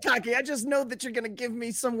gonna get cocky. I just know that you're gonna give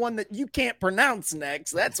me someone that you can't pronounce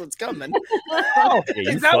next. That's what's coming. Oh,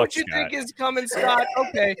 Yeah, is that what you think is coming, Scott?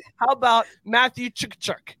 Okay. How about Matthew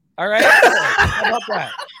Chuk? All right. How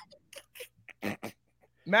about that?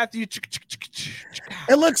 Matthew Chuk.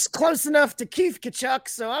 It looks close enough to Keith Kachuk,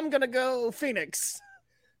 so I'm gonna go Phoenix.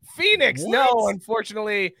 Phoenix. What? No,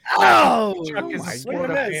 unfortunately. Oh, Chuck is my a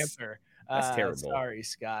Florida goodness. Panther. That's terrible. Sorry,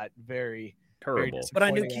 Scott. Very terrible. But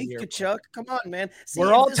I knew disappointing on Keith your Kachuk. Come on, man. See,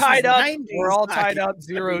 We're all this was tied up. 90s We're all hockey. tied up I'd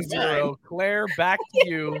be 0-0. Claire, back to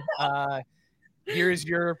you. Here's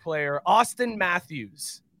your player, Austin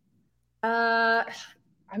Matthews. I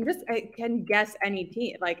can guess any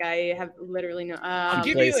team. Like I have literally no. I'll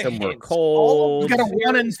give play you a somewhere hint. cold. You got a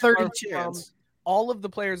 1 in 30 Are chance. All of the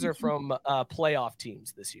players are from playoff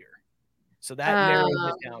teams this year, so that narrows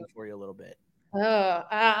it down for you a little bit.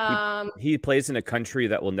 He plays in a country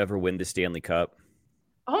that will never win the Stanley Cup.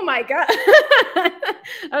 Oh my god,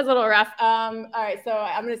 that was a little rough. All right, so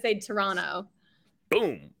I'm gonna say Toronto.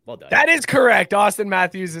 Boom. Well done. That is correct. Austin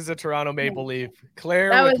Matthews is a Toronto Maple Leaf. Claire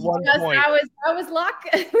That with was 1 just, point. that was luck.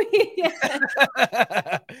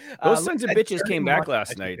 Those sons of looks like bitches Jerry came back Moss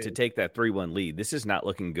last actually night to did. take that 3-1 lead. This is not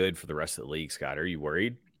looking good for the rest of the league, Scott. Are you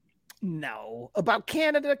worried? No, about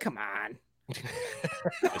Canada. Come on.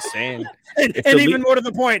 Just saying. And If the even more to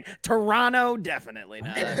the point, Toronto, definitely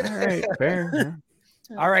not. All right, fair.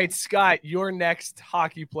 All right, Scott, your next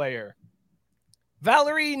hockey player,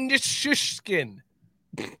 Valerie Nichushkin.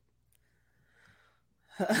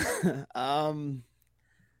 I'm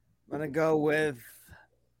gonna go with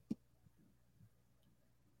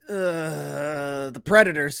the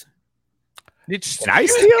Predators. Can I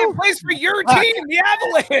steal? plays for your team, the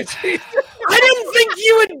Avalanche. I didn't think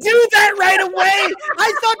you would do that right away.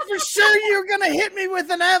 I thought for sure you were gonna hit me with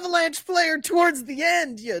an Avalanche player towards the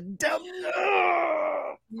end. You dumb.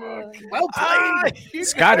 Well played.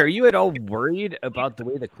 Scott, are you at all worried about the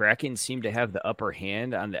way the Kraken seem to have the upper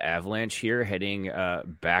hand on the Avalanche here, heading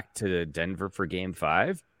back to Denver for Game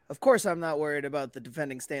 5? Of course, I'm not worried about the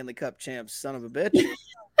defending Stanley Cup champs, son of a bitch.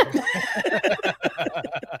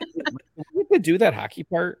 We could do that hockey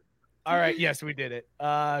part. All right, yes, we did it.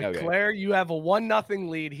 Okay. Claire, you have a 1-0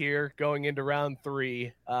 lead here going into round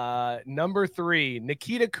 3. Number 3,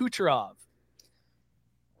 Nikita Kucherov.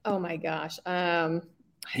 Oh my gosh.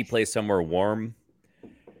 He plays somewhere warm.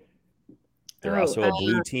 They're also a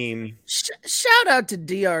blue team. Shout out to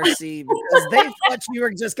DRC because they thought you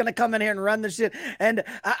were just going to come in here and run the shit. And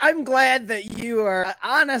I'm glad that you are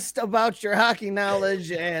honest about your hockey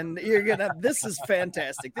knowledge and you're going to, this is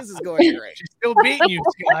fantastic. This is going great. She's still beating you,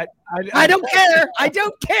 Scott. I don't care. I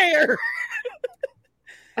don't care.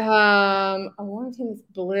 One team's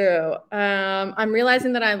blue. I'm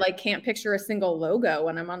realizing that I can't picture a single logo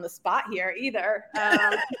when I'm on the spot here either.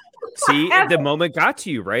 See, the moment got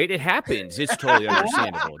to you, right? It happens. It's totally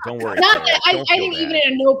understandable. Don't worry. Not Claire. that I Don't feel think bad. even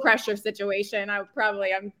in a no pressure situation,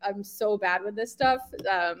 I'm so bad with this stuff.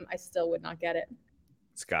 I still would not get it.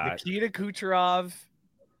 Scott. Nikita Kucherov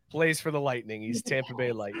plays for the Lightning. He's Tampa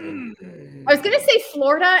Bay Lightning. I was gonna say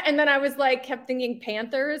Florida, and then I was kept thinking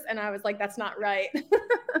Panthers, and I was like, that's not right.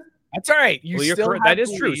 That's all right. Well, you're correct. That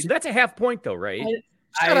is true. So that's a half point, though, right?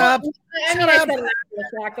 Shut up. I mean, I said it after the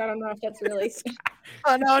fact. I don't know if that's really.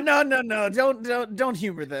 Oh, no. Don't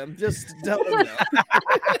humor them. Just tell them no.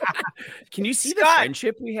 Can you see the Scott,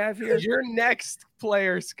 friendship we have here? Your next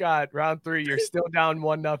player, Scott, round 3. You're still down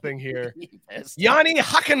 1-0 here. Yanni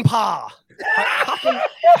Hakanpää.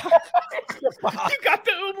 You got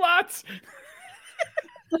the umlauts.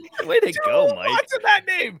 Way to go, Mike. What's in that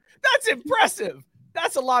name? That's impressive.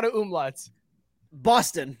 That's a lot of umlauts.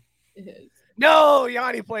 Boston. No,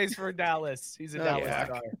 Yanni plays for Dallas. He's a Oh, Dallas yeah.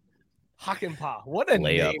 star. Hakanpää. What a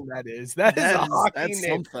Layup. name that is. That is a hockey That's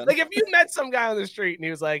name. something. Like if you met some guy on the street and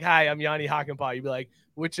he was like, "Hi, I'm Yanni Hakanpää," you'd be like,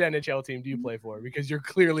 "Which NHL team do you play for?" Because you're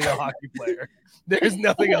clearly a hockey player. There's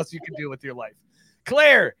nothing else you can do with your life.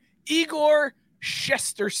 Claire, Igor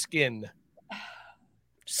Shesterkin.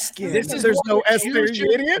 Skin. This is There's one no that S you there, you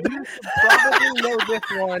should- idiot. You probably know this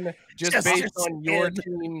one just Just based your on your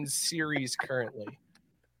skin. team's series currently.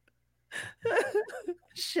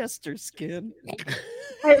 Chester Skin.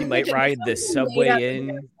 You might ride the subway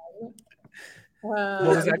in. What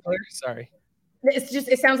was that, Claire? Sorry.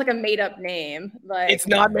 It sounds like a made up name. Like It's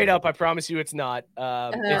not made up. I promise you it's not.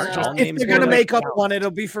 It's just all If names you're gonna were make like- up one,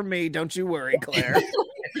 it'll be for me. Don't you worry, Claire.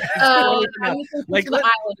 I'm thinking Like, the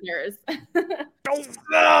Islanders.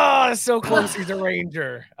 So close. He's a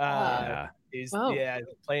Ranger. Yeah. He's Wow.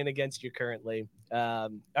 playing against you currently. All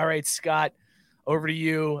right, Scott, over to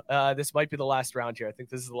you. This might be the last round here. I think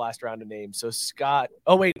this is the last round of names. So Scott.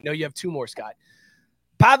 Oh wait, no, you have 2 more, Scott.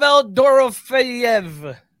 Pavel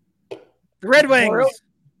Dorofeyev. The Red Wings.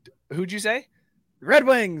 Who'd you say? Red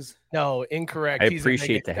Wings. No, incorrect. I He's a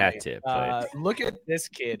appreciate the hat Vegas tip, guy. but- Look at this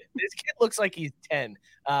kid. This kid looks like he's 10.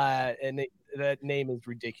 That name is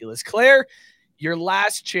ridiculous. Claire, your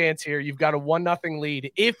last chance here. You've got a 1-0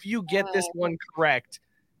 lead. If you get this one correct,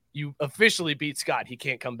 you officially beat Scott. He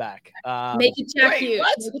can't come back. Make it check wait, you.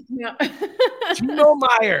 what? Timo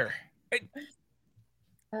Meyer.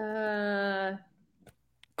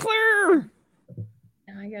 Claire.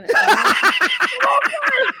 I gotta. Come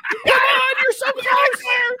on, you're so close,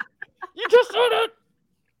 Claire. You just did it.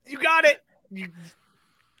 You got it.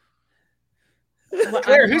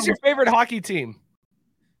 Claire, who's your favorite hockey team?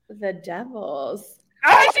 The Devils.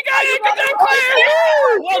 Oh, she got it. Good job,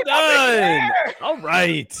 Claire. Well done. All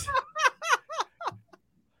right.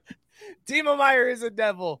 Timo Meyer is a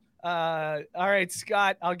Devil. All right,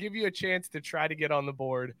 Scott, I'll give you a chance to try to get on the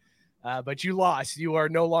board, but you lost. You are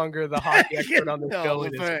no longer the hockey expert on the No, show.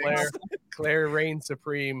 It is thanks. Claire. Claire reigns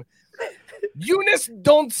supreme. Eunice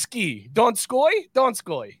Donskoy.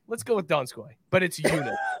 Let's go with Donskoy, but it's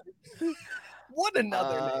Eunice. What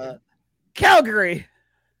another name. Calgary.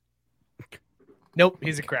 Nope,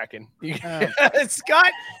 he's a Kraken. Oh.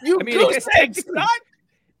 Scott, you I mean, I goose guess egg, technically- Scott.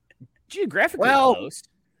 Geographically Well- close.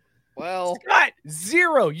 Well, Scott,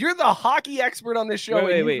 0. You're the hockey expert on this show.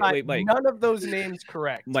 Wait, and you got wait, Mike. None of those names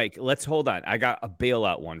correct. Mike, let's hold on. I got a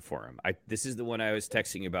bailout one for him. This is the one I was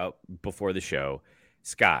texting about before the show.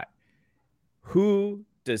 Scott, who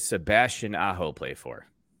does Sebastian Aho play for?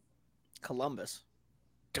 Columbus.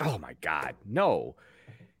 Oh my God, no.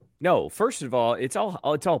 First of all, it's all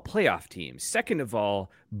playoff teams. Second of all,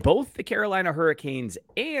 both the Carolina Hurricanes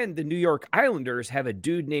and the New York Islanders have a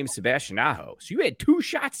dude named Sebastian Aho. So you had 2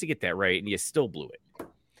 shots to get that right, and you still blew it.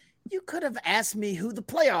 You could have asked me who the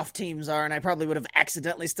playoff teams are, and I probably would have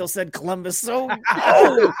accidentally still said Columbus. So,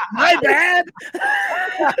 oh, my bad.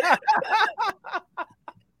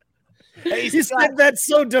 Hey, You Scott, said that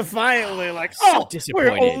so defiantly, like, So oh, we're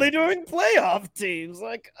disappointed. only doing playoff teams.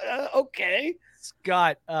 Like, okay.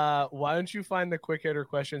 Scott, why don't you find the quick hitter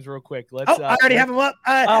questions real quick? Let's. Oh, I already have them up.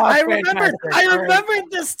 I remembered. fantastic. I All right.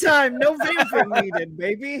 remembered this time. No vapor needed,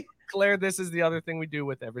 baby. Claire, this is the other thing we do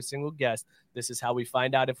with every single guest. This is how we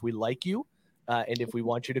find out if we like you and if we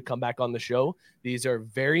want you to come back on the show. These are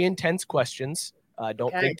very intense questions.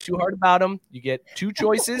 Don't Okay. think too hard about them. You get 2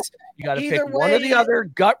 choices. You got to pick Either one or the way- other.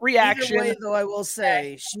 Gut reaction. Either way, though, I will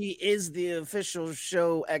say she is the official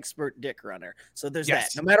show expert dick runner. So there's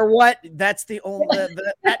Yes. that. No matter what, that's the only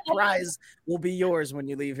that prize will be yours when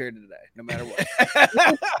you leave here today. No matter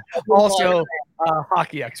what. Also,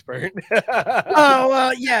 hockey expert.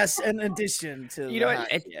 Oh yes. In addition to You know the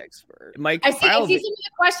what? hockey expert. Mike, I see file some of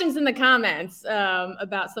the questions in the comments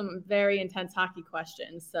about some very intense hockey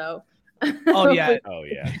questions. So. Oh yeah. Oh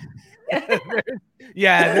yeah.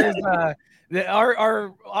 Yeah, there's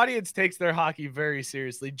our audience takes their hockey very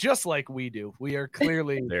seriously, just like we do. We are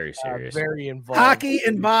clearly Very serious. very involved. Hockey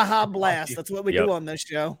and Baja Blast. That's what we Yep. do on this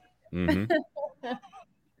show. Mhm.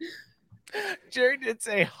 Jared did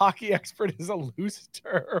say hockey expert is a loose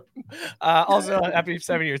term. Also, happy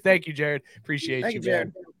 7 years. Thank you, Jared. Appreciate Thank you, you,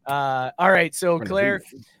 Jared. man. All right, so Claire,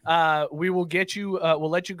 we will get you. We'll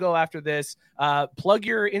let you go after this. Plug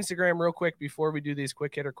your Instagram real quick before we do these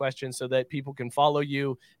quick hitter questions, so that people can follow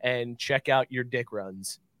you and check out your dick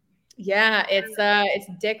runs. Yeah, it's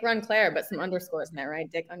Dick Run Claire, but some underscores in there, right?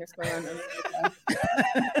 Dick underscore run.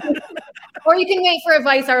 Or you can wait for a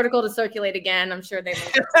Vice article to circulate again. I'm sure they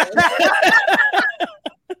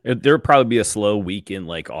will. There'll probably be a slow week in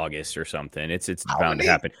like August or something. It's bound to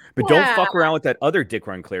happen. But don't fuck around with that other Dick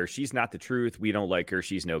Run Claire. She's not the truth. We don't like her.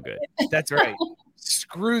 She's no good. That's right.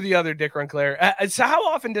 Screw the other Dick Run Claire. So how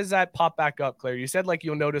often does that pop back up, Claire? You said like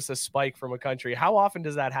you'll notice a spike from a country. How often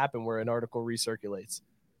does that happen where an article recirculates?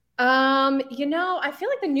 I feel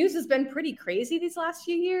like the news has been pretty crazy these last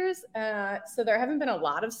few years. So there haven't been a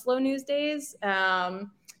lot of slow news days.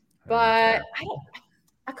 But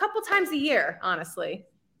a couple times a year, honestly.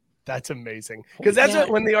 That's amazing. Because that's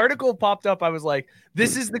what, when the article popped up, I was like,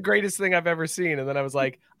 this is the greatest thing I've ever seen. And then I was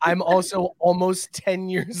like, I'm also almost 10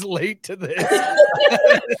 years late to this.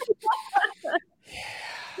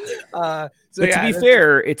 To be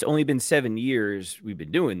fair, it's only been 7 years we've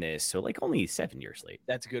been doing this, so like only 7 years late.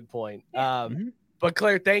 That's a good point. But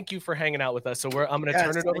Claire, thank you for hanging out with us. So I'm going to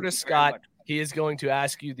turn it over to Scott. He is going to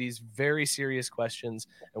ask you these very serious questions,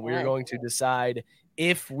 and we're going to decide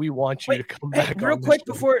if we want you to come back. Real quick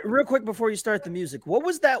before you start the music, what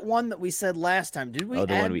was that one that we said last time? Did we? Oh,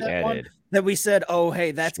 the one we added. That we said, oh,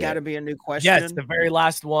 hey, that's got to be a new question. Yes, the very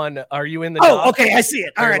last one. Are you in the? Oh, okay, I see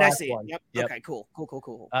it. All right, I see it. Yep. Okay, cool.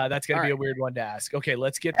 That's gonna be a weird one to ask. Okay,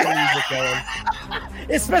 let's get the music going.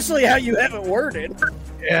 Especially how you have it worded.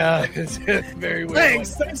 Yeah, it's very weird.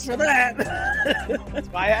 Thanks for that. That's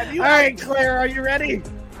why I have you. All right, Claire, are you ready?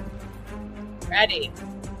 Ready.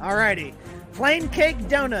 All righty. Plain cake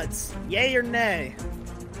donuts, yay or nay?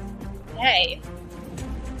 Yay.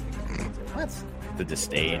 What? The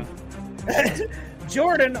disdain.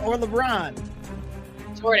 Jordan or LeBron?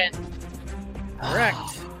 Jordan.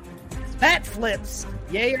 Correct. Bat flips,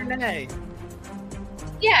 yay or nay?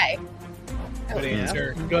 Yay. Good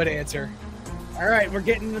answer. Good answer. All right, we're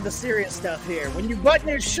getting into the serious stuff here. When you button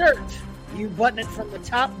your shirt, you button it from the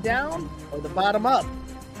top down or the bottom up?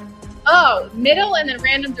 Oh, middle and then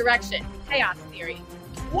random direction. Chaos theory.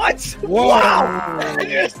 What? Whoa. Wow.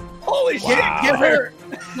 Holy shit. Give her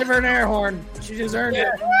an air horn. She just earned it.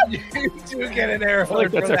 You do get an air horn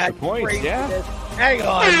like that's for extra that. points, yeah. Hang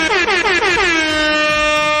on.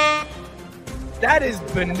 That is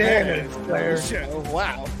bananas, Claire.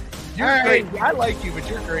 Wow. You're crazy. I like you, but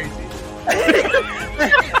you're crazy.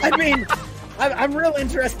 I mean, I'm real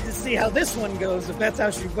interested to see how this one goes, if that's how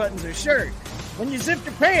she buttons her shirt. When you zip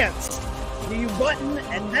your pants, do you button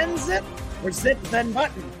and then zip, or zip then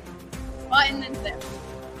button? Button and zip.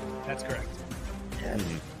 That's correct.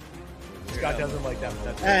 Scott doesn't like that,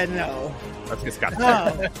 but that's no. That's good, Scott.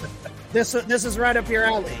 No. This is right up your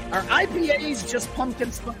alley. Are IPAs just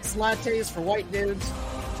pumpkin spice lattes for white dudes?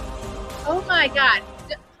 Oh my god.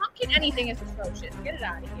 Pumpkin anything is atrocious. Get it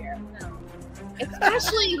out of here. No.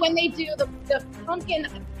 Especially when they do the pumpkin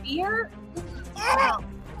beer.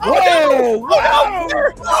 Whoa!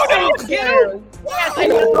 Yes,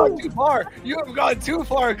 you have gone too far. You have gone too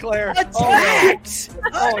far, Claire. Attacked!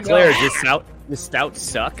 Oh, no. Claire, does stout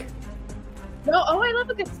suck? No, I love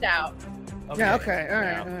a good stout. Yeah, okay, all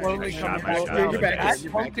right. Slowly coming back.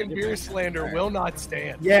 That pumpkin beer slander will not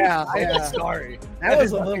stand. Yeah, I'm sorry. That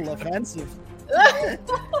was a little offensive.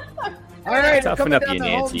 All right, Toughen coming up, down you the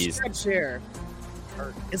home Nancy's. stretch here.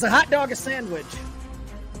 Is a hot dog a sandwich?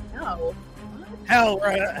 No.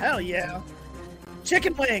 Hell yeah.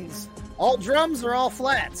 Chicken wings, all drums or all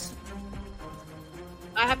flats?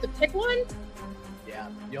 I have to pick one? Yeah,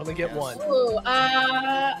 you only get one. Ooh,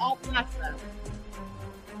 all flats then.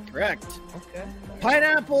 Correct. Okay.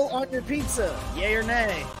 Pineapple on your pizza, yay or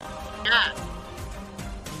nay? Yeah.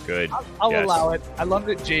 Good. I'll Yes. allow it. I love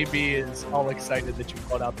that JB is all excited that you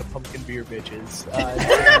called out the pumpkin beer bitches.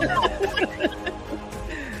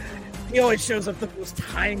 He always shows up the most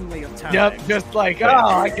timely of times. Yep, just like,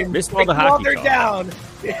 I can Missed all take the hockey her talk. down.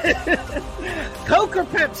 Coke or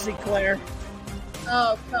Pepsi, Claire?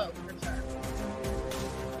 Oh, Coke for sure.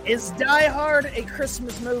 Is Die Hard a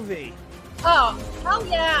Christmas movie? Oh, hell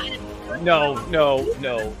yeah. And it's No.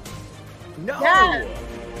 Yes. No. Yes.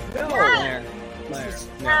 Claire. Yes.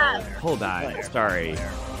 Hold on. Claire. Sorry.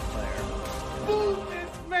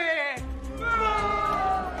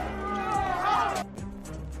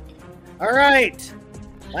 All right.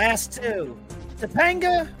 Last two.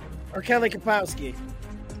 Topanga or Kelly Kapowski?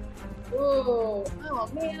 Ooh, oh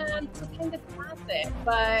man, Topanga's classic,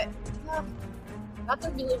 but that's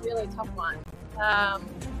a really, really tough one.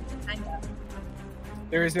 Topanga.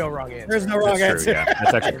 There is no wrong answer. There's no wrong That's answer. true, yeah.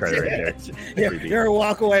 That's actually credit right there. You're a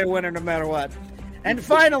walkaway winner no matter what. And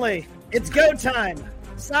finally, it's go time.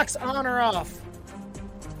 Socks on or off?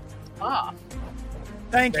 Off.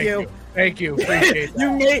 Thank you. Thank you. Appreciate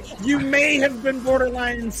that. You may have been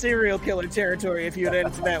borderline in serial killer territory if you had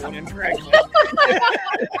answered that one incorrectly.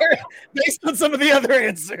 Based on some of the other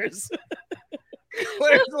answers.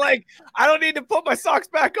 Claire's like, I don't need to put my socks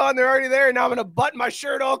back on. They're already there. Now I'm going to button my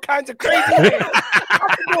shirt all kinds of crazy ways.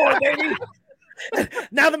 Out the door, baby.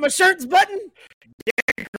 Now that my shirt's buttoned,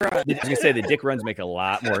 dick run. I was gonna say the dick runs make a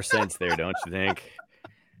lot more sense there, don't you think?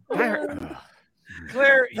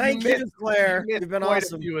 Claire, Thank you, Claire. you You've been quite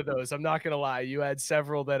awesome. a few of those. I'm not going to lie. You had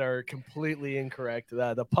several that are completely incorrect.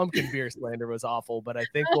 The pumpkin beer slander was awful, but I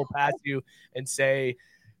think we'll pass you and say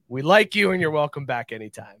we like you and you're welcome back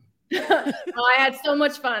anytime. I had so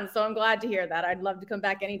much fun, so I'm glad to hear that. I'd love to come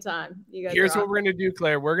back anytime. You guys. Here's are what we're going to do,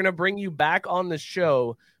 Claire. We're going to bring you back on the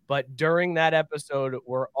show, but during that episode,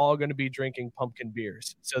 we're all going to be drinking pumpkin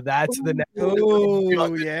beers. So that's the next.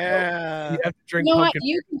 Oh, yeah. You have to drink You know what? pumpkin.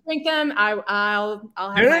 You can drink them. I'll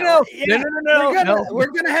have No, my no, own. Yeah, we're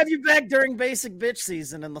gonna have you back during basic bitch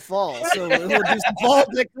season in the fall. So we'll do some fall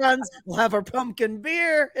dick runs. We'll have our pumpkin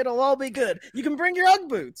beer. It'll all be good. You can bring your Ugg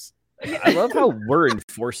boots. I love how we're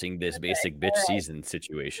enforcing this basic bitch season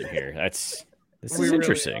situation here. This is We really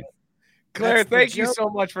interesting. are. Claire, That's the thank you joke. so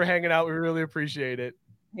much for hanging out. We really appreciate it.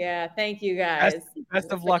 Yeah, thank you guys.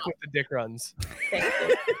 Best of luck with the dick runs. Thank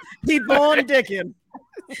you. Keep on dicking.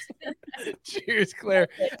 Cheers, Claire.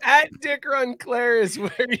 At Dick Run Claire is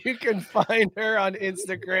where you can find her on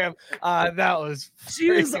Instagram. That was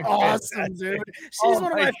She's freaking awesome, fantastic. dude. She's Oh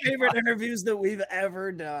one of my my favorite interviews that we've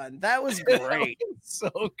ever done. That was great. So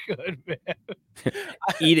good, man.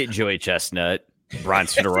 Eat it, Joey Chestnut,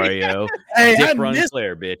 Bronson Arroyo, Hey, Dick Run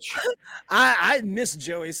Claire, bitch. I miss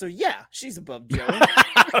Joey, so yeah, she's above Joey.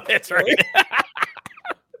 That's right.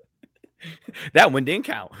 That one didn't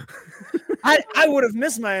count. I would have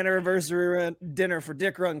missed my anniversary dinner for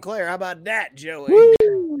Dick Run Claire. How about that, Joey?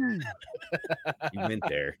 You went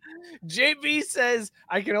there. JB says,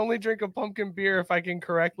 I can only drink a pumpkin beer if I can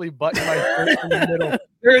correctly button my shirt in the middle.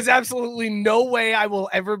 There is absolutely no way I will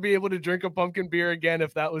ever be able to drink a pumpkin beer again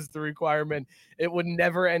if that was the requirement. It would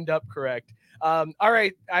never end up correct. All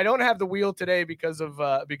right. I don't have the wheel today because of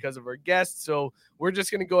our guests, so we're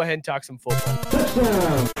just going to go ahead and talk some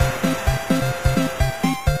football.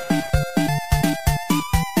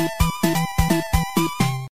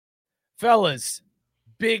 Fellas,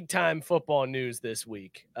 big time football news this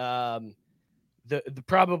week. Probably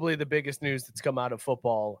the biggest news that's come out of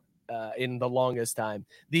football in the longest time.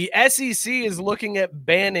 The SEC is looking at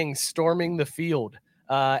banning storming the field.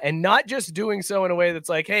 And not just doing so in a way that's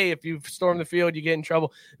like, hey, if you storm the field, you get in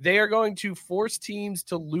trouble. They are going to force teams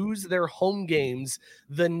to lose their home games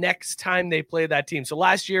the next time they play that team. So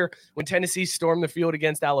last year when Tennessee stormed the field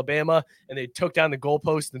against Alabama and they took down the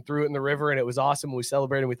goalpost and threw it in the river and it was awesome. We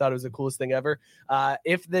celebrated and we thought it was the coolest thing ever.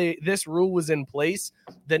 If this rule was in place,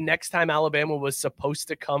 the next time Alabama was supposed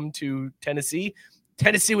to come to Tennessee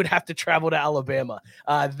would have to travel to Alabama.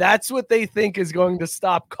 That's what they think is going to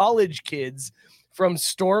stop college kids from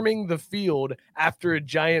storming the field after a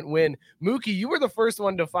giant win. Mookie, you were the first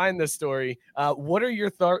one to find this story. What are your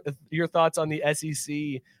thoughts on the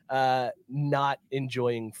SEC not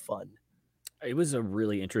enjoying fun? It was a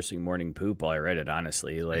really interesting morning poop while I read it,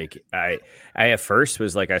 honestly. Like I at first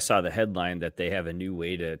was like, I saw the headline that they have a new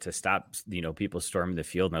way to stop, people storming the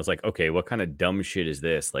field. And I was like, okay, what kind of dumb shit is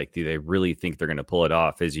this? Like, do they really think they're going to pull it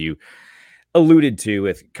off? As you alluded to,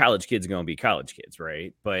 with college kids going to be college kids,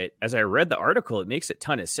 right? But as I read the article, it makes a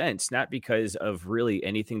ton of sense, not because of really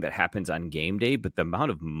anything that happens on game day, but the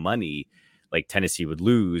amount of money like Tennessee would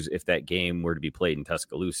lose if that game were to be played in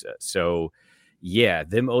Tuscaloosa. So yeah,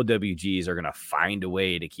 them OWGs are going to find a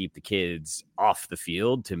way to keep the kids off the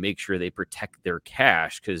field to make sure they protect their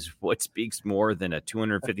cash. Because what speaks more than a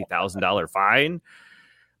 $250,000 fine?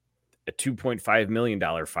 A $2.5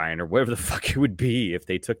 million fine, or whatever the fuck it would be if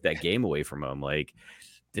they took that game away from them. Like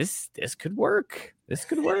this could work. This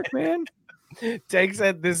could work, man. Tank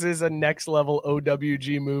said this is a next level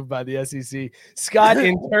OWG move by the SEC. Scott,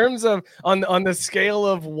 in terms of on the scale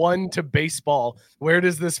of 1 to baseball, where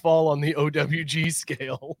does this fall on the OWG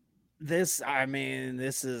scale? This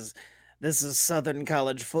is Southern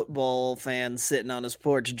college football fan sitting on his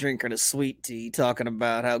porch drinking a sweet tea, talking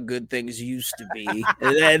about how good things used to be.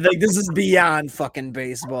 Like, this is beyond fucking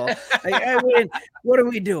baseball. I mean, what are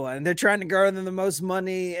we doing? They're trying to garner the most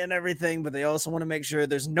money and everything, but they also want to make sure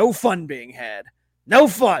there's no fun being had. No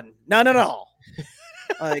fun, none at all.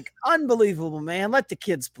 Like, unbelievable, man. Let the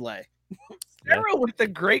kids play. Sarah with a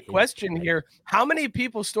great question here. How many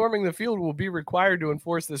people storming the field will be required to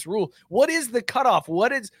enforce this rule? What is the cutoff?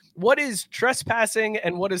 What is trespassing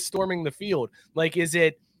and what is storming the field? Like, is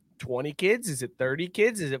it 20 kids? Is it 30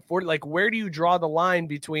 kids? Is it 40? Like, where do you draw the line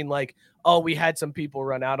between like, oh, we had some people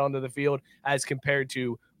run out onto the field as compared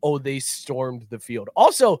to, oh, they stormed the field?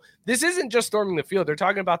 Also, this isn't just storming the field. They're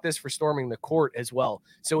talking about this for storming the court as well.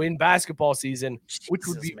 So in basketball season, which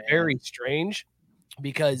would be very strange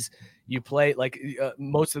because you play like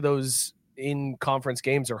most of those in conference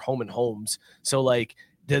games are home and homes. So like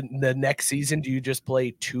the next season, do you just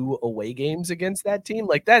play 2 away games against that team?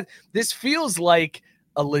 Like that, this feels like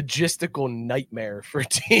a logistical nightmare for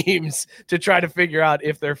teams to try to figure out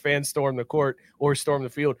if their fans storm the court or storm the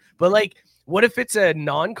field. But like, what if it's a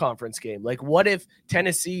non-conference game? Like what if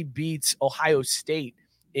Tennessee beats Ohio State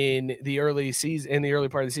in the early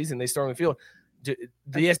part of the season, they storm the field?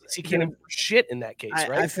 The SEC can't enforce shit in that case,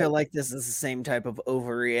 right? I feel like this is the same type of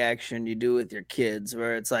overreaction you do with your kids,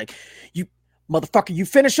 where it's like, you motherfucker, you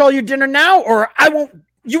finish all your dinner now, or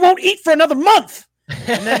you won't eat for another month.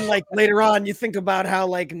 And then like later on, you think about how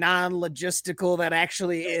like non-logistical that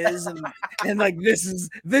actually is, and like this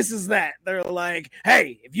is that. They're like,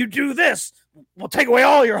 hey, if you do this, we'll take away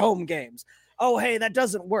all your home games. Oh, hey, that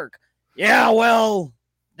doesn't work. Yeah, well,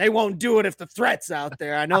 they won't do it if the threat's out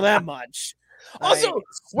there. I know that much. Also,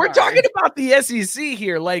 we're talking about the SEC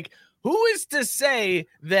here. Like, who is to say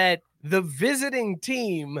that the visiting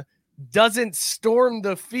team doesn't storm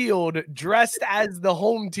the field dressed as the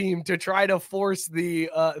home team to try to force the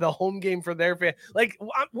home game for their fan? Like,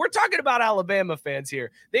 we're talking about Alabama fans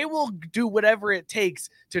here. They will do whatever it takes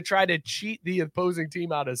to try to cheat the opposing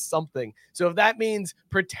team out of something. So if that means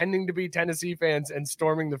pretending to be Tennessee fans and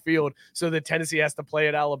storming the field so that Tennessee has to play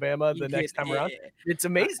at Alabama the next time around, it's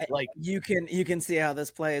amazing. Like, you can see how this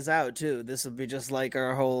plays out too. This will be just like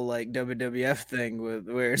our whole like WWF thing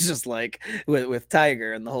where it's just like with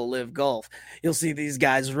Tiger and the whole Live Golf. You'll see these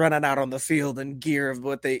guys running out on the field in gear of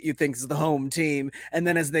what you think is the home team, and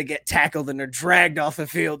then as they get tackled and they're dragged off the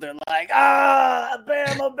field, they're like,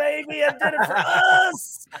 Bama baby, I did it for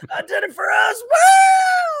us. I did it for us.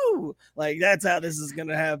 Woo! Like that's how this is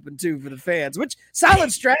gonna happen too for the fans. Which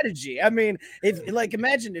solid strategy. I mean,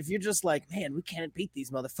 imagine if you're just like, man, we can't beat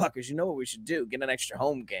these motherfuckers. You know what we should do? Get an extra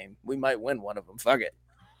home game. We might win one of them. Fuck it.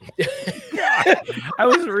 I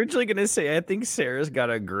was originally going to say, I think Sarah's got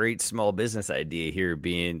a great small business idea here,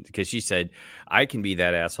 because she said, I can be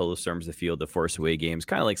that asshole who storms the field to force away games,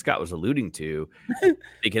 kind of like Scott was alluding to.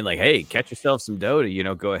 Thinking like, hey, catch yourself some dough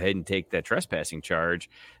to, go ahead and take that trespassing charge.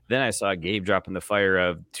 Then I saw Gabe dropping the fire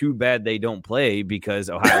of, too bad they don't play because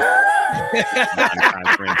Ohio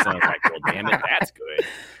non-conference. I was like, well, damn it, that's good.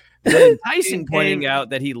 Then Tyson pointing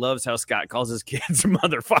out that he loves how Scott calls his kids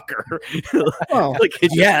motherfucker. Like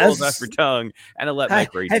it just rolls off your tongue. And I let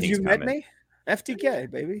Mike Ray have you met me?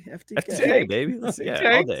 FTK, baby. FTK, baby. All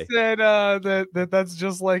day. Said that's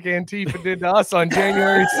just like Antifa did to us on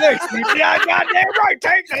January 6th. Yeah, goddamn right,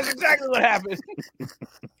 Tank. That's exactly what happened.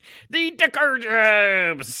 The Dicker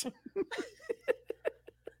jabs.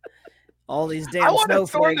 All these damn I want to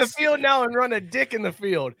snowflakes. storm the field now and run a dick in the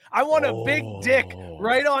field. I want a big dick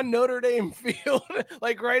right on Notre Dame field,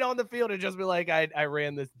 like right on the field, and just be like, I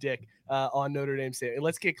ran this dick on Notre Dame Stadium.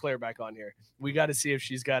 Let's get Claire back on here. We got to see if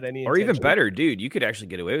she's got any. Or even better, dude, you could actually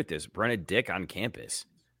get away with this. Run a dick on campus.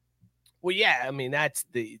 Well, yeah, I mean, that's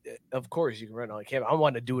of course you can run on campus. I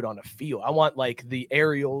want to do it on a field. I want like the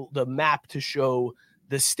map to show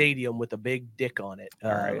the stadium with a big dick on it.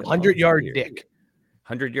 100-yard dick.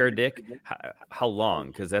 100-yard dick? How long?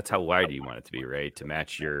 Because that's how wide you want it to be, right? To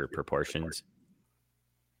match your proportions.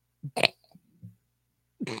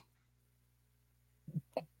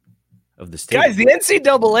 Of the stadium. Guys, the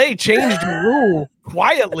NCAA changed the rule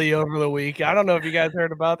quietly over the week. I don't know if you guys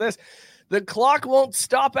heard about this. The clock won't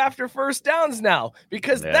stop after first downs now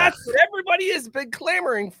because that's what everybody has been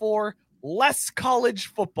clamoring for. Less college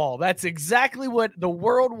football. That's exactly what the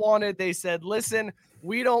world wanted. They said, listen,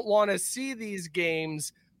 we don't want to see these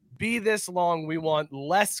games be this long. We want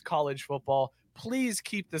less college football. Please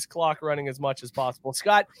keep this clock running as much as possible.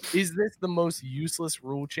 Scott, is this the most useless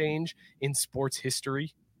rule change in sports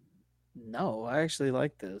history? No, I actually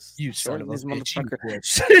like this. You shorten these motherfuckers.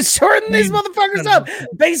 Shorten these motherfuckers up.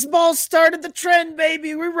 Baseball started the trend,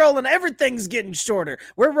 baby. We're rolling. Everything's getting shorter.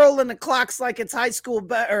 We're rolling the clocks like it's high school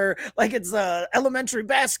or like it's elementary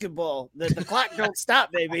basketball. The clock don't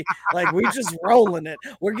stop, baby. Like we just rolling it.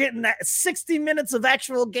 We're getting that 60 minutes of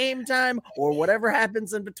actual game time or whatever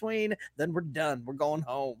happens in between. Then we're done. We're going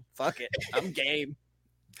home. Fuck it. I'm game.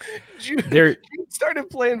 Jude started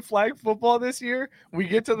playing flag football this year. We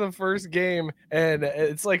get to the first game, and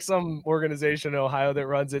it's like some organization in Ohio that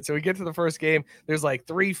runs it. So we get to the first game. There's like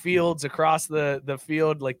 3 fields across the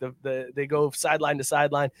field. Like they go sideline to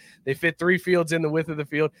sideline. They fit 3 fields in the width of the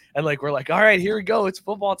field. And like we're like, all right, here we go. It's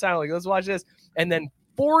football time. Like, let's watch this. And then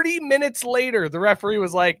 40 minutes later, the referee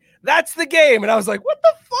was like, that's the game. And I was like, what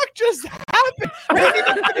the fuck just happened? I didn't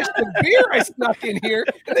even finish the beer I snuck in here,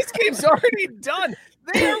 and this game's already done.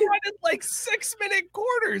 They are running like 6-minute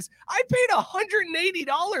quarters. I paid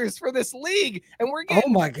 $180 for this league, and we're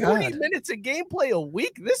getting 40 minutes of gameplay a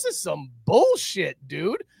week. This is some bullshit,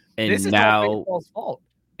 dude. And this is now, all baseball's fault.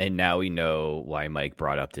 And now we know why Mike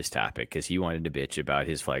brought up this topic, because he wanted to bitch about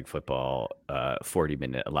his flag football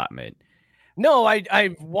 40-minute allotment. No,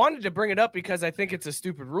 I wanted to bring it up because I think it's a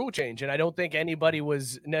stupid rule change, and I don't think anybody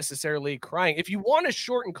was necessarily crying. If you want to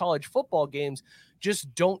shorten college football games,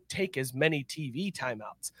 just don't take as many TV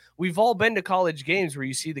timeouts. We've all been to college games where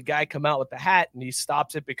you see the guy come out with the hat and he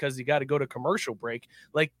stops it because he got to go to commercial break.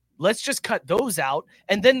 Like, let's just cut those out,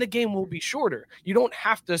 and then the game will be shorter. You don't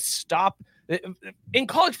have to stop. In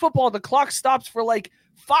college football, the clock stops for like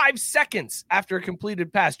 5 seconds after a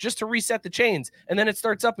completed pass just to reset the chains, and then it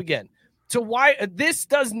starts up again. So why this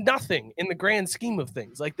does nothing in the grand scheme of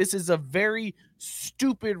things. Like, this is a very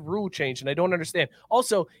stupid rule change, and I don't understand.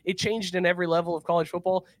 Also, it changed in every level of college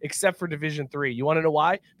football except for Division III. You want to know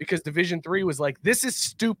why? Because Division III was like, this is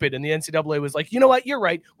stupid, and the NCAA was like, you know what? You're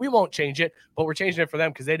right. We won't change it, but we're changing it for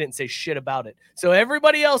them because they didn't say shit about it. So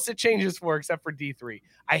everybody else it changes for except for D3.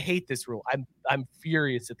 I hate this rule. I'm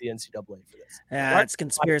furious at the NCAA for this. Yeah, it's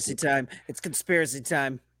conspiracy time. It's conspiracy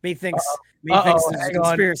time. Me thinks there's a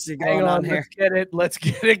conspiracy going on here. Let's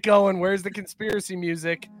get it going. Where's the conspiracy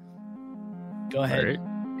music? Go ahead.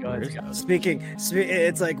 Right. Go ahead. Speaking,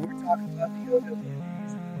 it's like we're talking about the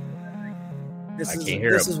OWGs.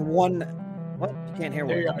 This is one. What? You can't hear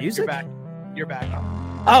what music? You're back.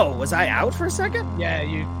 Oh, was I out for a second? Yeah,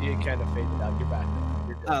 you kind of faded out. You're back.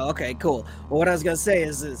 Oh, okay, cool. Well, what I was gonna say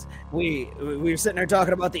is we were sitting there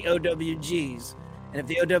talking about the OWGs, and if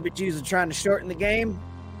the OWGs are trying to shorten the game,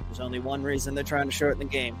 there's only one reason they're trying to shorten the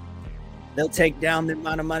game. They'll take down the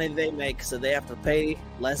amount of money they make, so they have to pay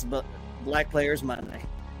less black players money.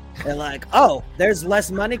 They're like, oh, there's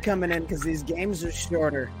less money coming in because these games are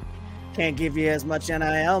shorter. Can't give you as much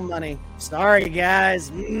NIL money. Sorry,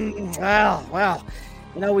 guys. Well,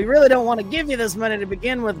 we really don't want to give you this money to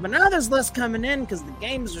begin with, but now there's less coming in because the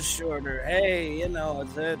games are shorter. Hey,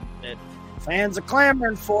 fans are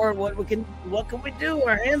clamoring for it. What can we do?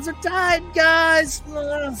 Our hands are tied, guys.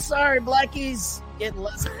 Sorry, blackies. Getting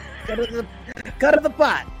less. Cut of the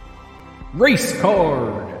pot. Race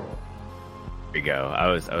card. There you go. I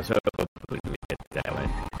was hoping we could get that one.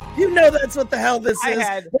 That's what the hell this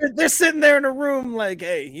is. They're sitting there in a room like,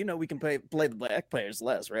 hey, we can play the black players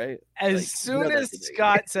less, right? As soon as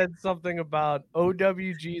Scott said something about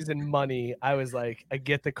OWGs and money, I was like, I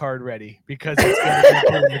get the card ready because it's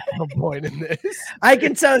going to be some point in this. I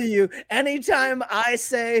can tell you, anytime I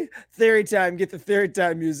say theory time, get the theory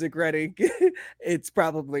time music ready, it's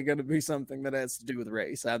probably going to be something that has to do with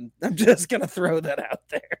race. I'm just going to throw that out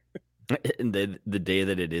there. And the day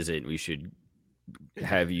that it isn't, we should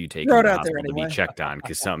have you take it out out there anyway. To be checked on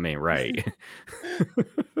because something ain't right.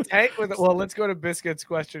 Well, let's go to Biscuit's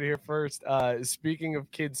question here first. Speaking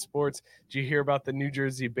of kids sports, did you hear about the New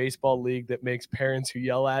Jersey Baseball League that makes parents who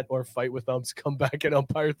yell at or fight with umps come back and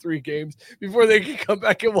umpire 3 games before they can come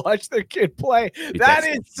back and watch their kid play? Dude, that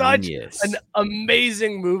is such an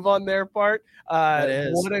amazing move on their part.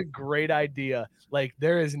 What a great idea. Like,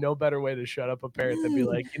 there is no better way to shut up a parent than be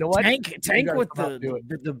like, you know what? Tank with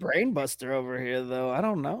the brain buster over here, though. I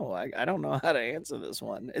don't know. I don't know how to answer this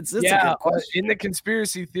one. It's a good question. In the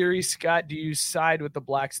conspiracy theory, Scott, do you side with the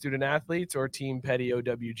black student athletes or Team Petty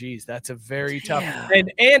OWGs? That's a very tough.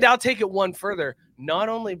 And I'll take it one further. Not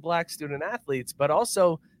only black student athletes, but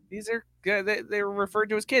also these are they're referred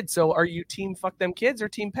to as kids. So are you Team Fuck Them Kids or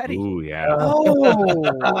Team Petty? Ooh, yeah. Oh.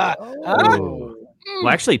 Well,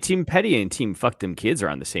 actually, Team Petty and Team Fuck Them Kids are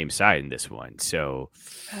on the same side in this one. So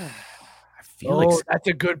I feel like that's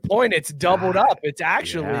a good point. It's doubled up. It's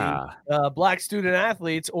actually black student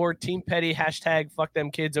athletes or Team Petty # Fuck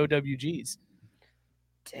Them Kids OWGs.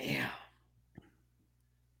 Damn.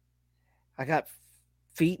 I got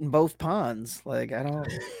feet in both ponds. Like, I don't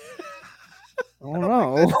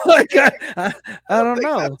know. Like, I don't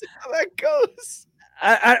know. That's how that goes.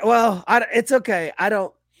 It's okay.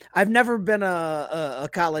 I've never been a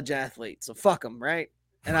college athlete, so fuck them, right?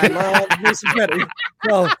 And I love Mr. Petty.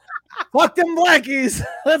 So fuck them blackies.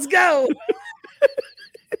 Let's go.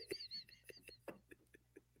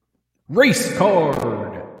 Race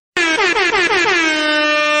card.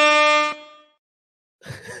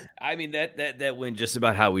 I mean that went just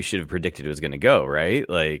about how we should have predicted it was going to go, right?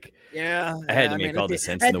 Like, yeah, I had to make all the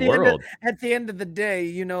sense in the world. At the end of the day,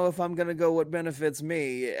 if I'm gonna go, what benefits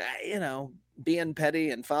me? Being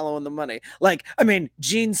petty and following the money. Like, I mean,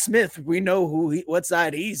 Gene Smith, we know what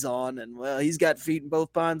side he's on, and well, he's got feet in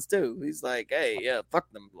both ponds too. He's like, hey, yeah, fuck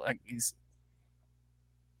them. Like he's.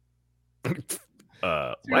 Two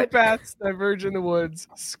paths diverge in the woods.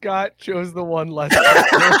 Scott chose the one less.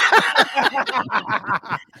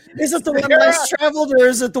 Is it the one less traveled, or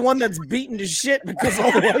is it the one that's beaten to shit because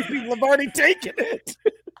all the white people have already taken it?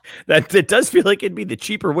 That does feel like it'd be the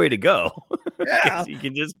cheaper way to go. Yeah, you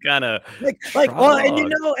can just kind of and if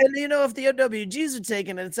the OWGs are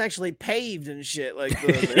taking it, it's actually paved and shit. Like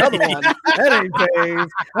the other one, that ain't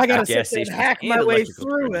paved. I gotta sit there and hack my way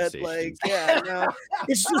through it. Like,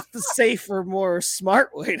 it's just the safer, more smart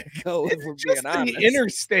way to go. If we're being honest, the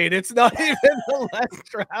interstate. It's not even the less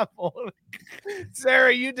traveled.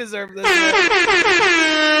 Sarah, you deserve this.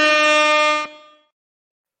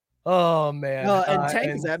 Oh man! And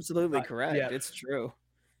Tank is absolutely correct. Yeah. It's true.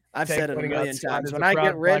 I've Tank said it a pointing out million Scott times. is When a I proud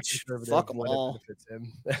get black rich, conservative fuck them when it all. benefits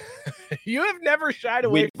him. You have never shied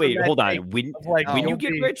away. Wait, from hold that on. take When of, like, you don't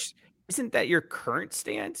get be- rich, isn't that your current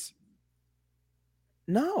stance?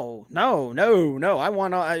 No. I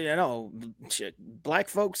want shit. Black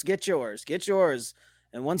folks, get yours.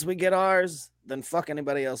 And once we get ours, then fuck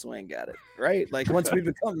anybody else who ain't got it. Right? Like once we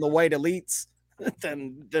become the white elites,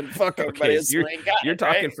 then fuck everybody else who ain't got it. You're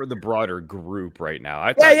talking right? for the broader group right now.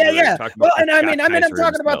 I Yeah. talking Well, about and I mean, I'm Scott Kaiser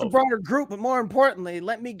talking about the himself. broader group, but more importantly,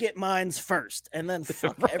 let me get mines first, and then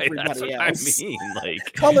fuck Right, everybody that's what else. I mean,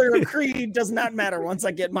 like Color or creed does not matter once I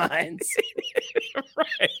get mines.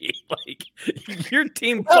 right, like your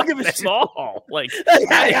team I'll fuck give a them shit. all. Like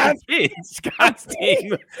Yeah. Scott's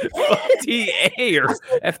team, fuck TA or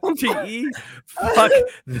FTE, fuck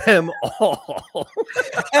them all.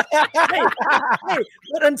 hey,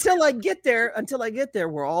 but until I get there,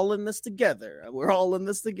 we're all in this together.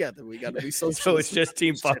 We got to be social. So it's just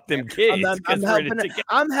team fuck them kids.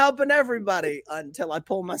 I'm helping everybody until I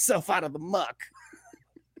pull myself out of the muck.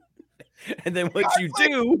 And then once you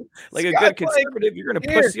do, like a good conservative, you're going to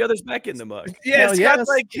push the others back in the muck. Yeah, Hell Scott's yes.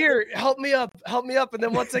 like, here, help me up. And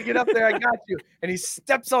then once I get up there, I got you. And he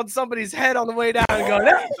steps on somebody's head on the way down and goes,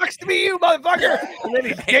 that sucks to be you, motherfucker. And then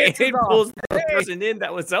he dances And pulls the person in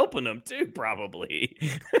that was helping him too, probably.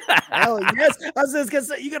 Oh yes, I was just gonna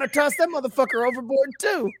say you gotta toss that motherfucker overboard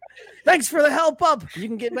too. Thanks for the help up. You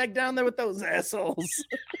can get back down there with those assholes.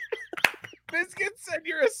 Biscuit said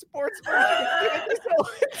you're a sports version of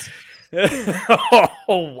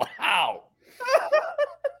Oh wow.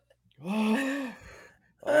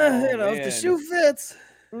 If the shoe fits.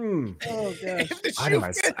 Mm. Oh gosh. If the Why do shoe my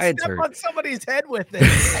fits, sides step hurt? on somebody's head with it.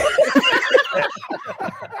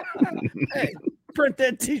 Hey, print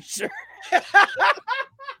that t-shirt.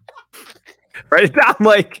 Write it down,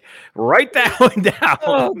 Mike. Write that one down.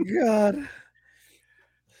 Oh god.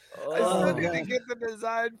 I still need to get the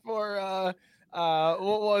design for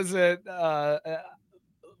what was it?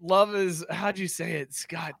 Love is, how'd you say it,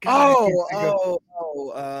 Scott? God,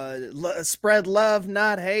 spread love,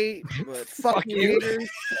 not hate, but fuck you haters.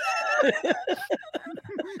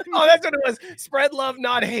 Oh, that's what it was. Spread love,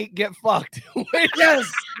 not hate, get fucked. Which,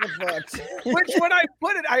 Yes, get fucked. which when I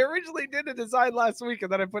put it, I originally did a design last week,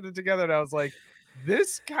 and then I put it together, and I was like,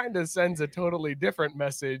 this kind of sends a totally different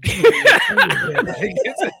message.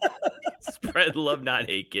 Spread love, not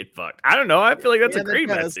hate, get fucked. I don't know. I feel like that's a Yeah, that great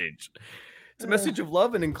does. message. It's a message of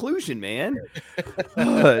love and inclusion, man.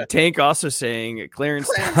 Tank also saying Clarence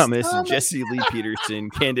Thomas, Jesse Lee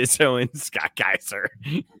Peterson, Candace Owens, Scott Kaiser.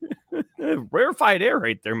 Rarefied air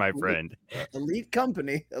right there, my friend. Elite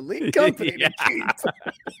company. Yeah.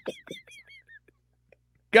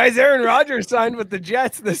 Guys, Aaron Rodgers signed with the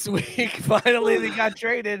Jets this week. Finally, they got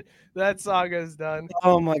traded. That saga's done.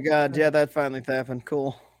 Oh my god, yeah, that finally happened.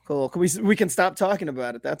 Cool. We can stop talking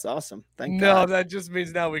about it. That's awesome. Thank God. No, that just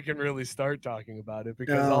means now we can really start talking about it,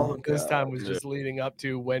 because all of this time was just leading up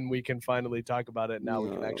to when we can finally talk about it. Now we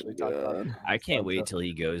can actually talk about it. I can't wait till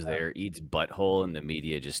he goes there, eats butthole, and the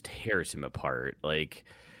media just tears him apart. Like,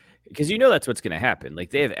 because that's what's going to happen. Like,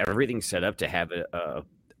 they have everything set up to have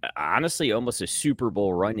honestly almost a Super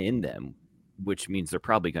Bowl run in them, which means they're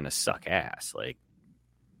probably going to suck ass. Like,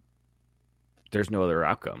 there's no other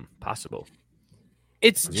outcome possible.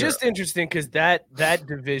 It's just interesting because that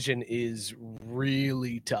division is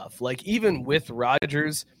really tough. Like, even with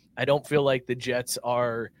Rodgers, I don't feel like the Jets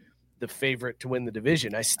are the favorite to win the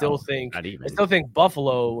division. I still think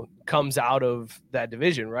Buffalo comes out of that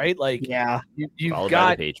division, right? Like, yeah, you've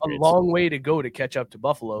got a long way to go to catch up to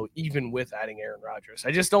Buffalo, even with adding Aaron Rodgers.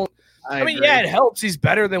 I just don't. I mean, agree. yeah, it helps. He's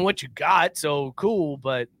better than what you got, so cool.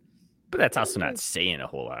 But that's also not saying a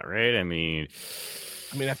whole lot, right? I mean,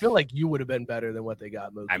 I feel like you would have been better than what they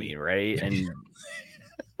got, Mookie. I mean, right? And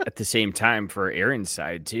at the same time, for Aaron's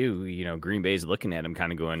side too, Green Bay's looking at him,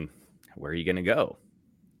 kind of going, "Where are you going to go?"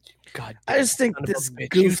 God, I just think this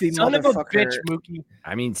goofy son of a bitch, Mookie.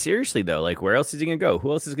 I mean, seriously though, like, where else is he going to go?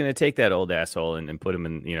 Who else is going to take that old asshole and put him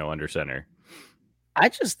in, under center? I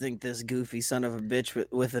just think this goofy son of a bitch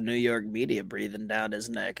with the New York media breathing down his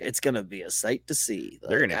neck, it's going to be a sight to see.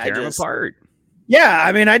 They're going to tear him apart. Yeah,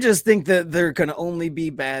 I mean, I just think that there can only be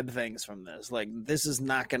bad things from this. Like, this is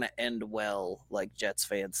not going to end well, like Jets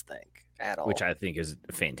fans think at all. Which I think is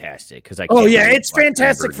fantastic because it's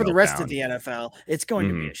fantastic for the rest of the NFL. It's going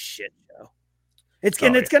to be a shit show. It's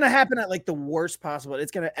going to happen at like the worst possible.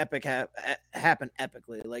 It's going to happen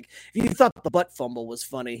epically. Like, if you thought the butt fumble was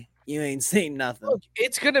funny, you ain't seen nothing. Look,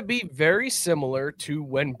 it's going to be very similar to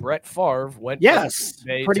when Brett Favre went.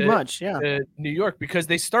 Pretty much, to New York, because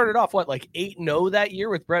they started off like 8-0 that year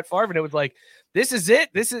with Brett Favre, and it was like, this is it.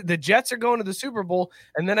 This is the Jets are going to the Super Bowl,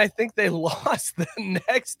 and then I think they lost the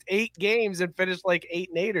next 8 games and finished like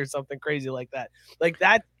 8-8 or something crazy like that. Like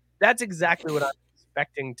that. That's exactly what I'm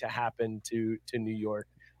expecting to happen to New York,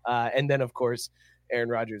 and then of course Aaron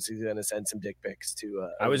Rodgers is going to send some dick pics to.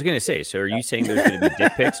 I was going to say, so are you saying there's going to be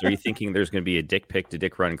dick pics? Or are you thinking there's going to be a dick pic to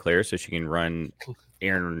Dick Run Claire so she can run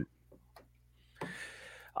Aaron?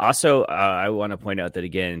 Also, I want to point out that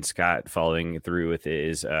again, Scott following through with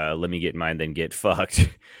his "let me get mine, then get fucked."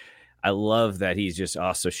 I love that he's just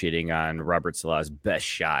also shitting on Robert Saleh's best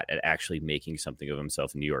shot at actually making something of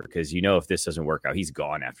himself in New York, because if this doesn't work out, he's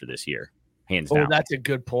gone after this year. Hands down. That's a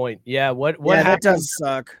good point. Yeah, what that does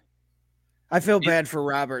suck. I feel bad for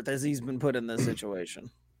Robert as he's been put in this situation.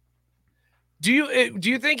 Do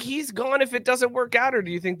you think he's gone if it doesn't work out, or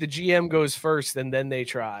do you think the GM goes first and then they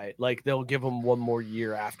try? Like, they'll give him one more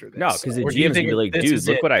year after this? No, because the GM's gonna be like, dude,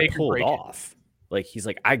 look what I pulled off. Like, he's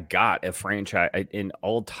like, I got an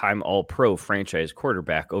all-time all-pro franchise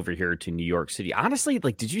quarterback over here to New York City. Honestly,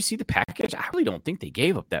 like, did you see the package? I really don't think they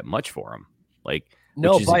gave up that much for him. Like,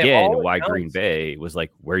 no, which is again why Green Bay was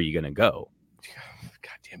like, where are you going to go?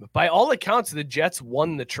 God damn it. By all accounts, the Jets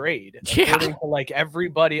won the trade. Yeah. According to like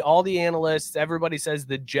everybody, all the analysts, everybody says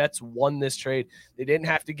the Jets won this trade. They didn't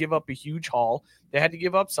have to give up a huge haul. They had to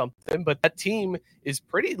give up something, but that team is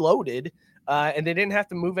pretty loaded. And they didn't have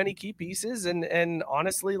to move any key pieces. And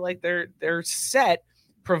honestly, like they're set,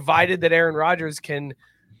 provided that Aaron Rodgers can,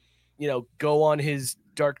 go on his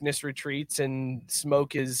darkness retreats and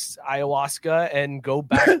smoke his ayahuasca and go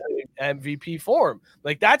back to MVP form.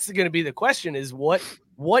 Like, that's going to be the question: is what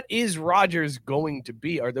is Rodgers going to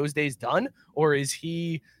be? Are those days done, or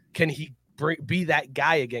can he be that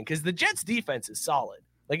guy again? Because the Jets defense is solid.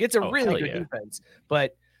 Like, it's a really good defense,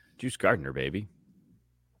 but Juice Gardner, baby.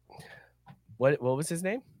 What was his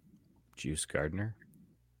name? Juice Gardner.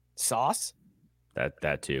 Sauce?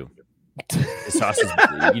 That too. Sauce is,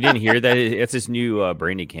 you didn't hear that? It's this new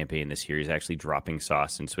branding campaign this year. He's actually dropping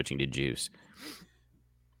Sauce and switching to Juice.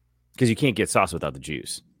 Because you can't get Sauce without the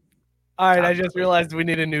juice. All right, I just realized we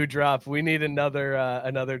need a new drop. We need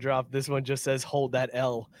another drop. This one just says "hold that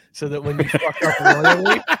L," so that when you fuck up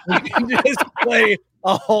royally, we can just play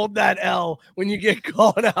a "hold that L" when you get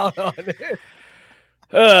called out on it.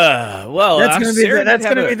 Well, that's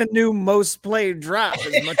gonna be the new most played drop.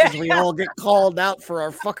 As much as we all get called out for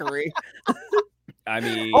our fuckery. I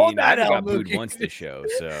mean, I got booed once this show,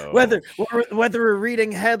 so whether we're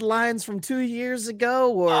reading headlines from 2 years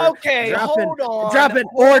ago or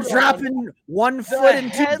dropping 1 foot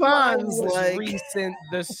in 2 ponds, like recent.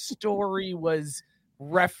 The story was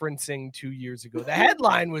referencing 2 years ago. The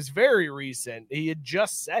headline was very recent. He had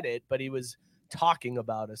just said it, but he was talking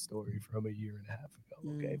about a story from a year and a half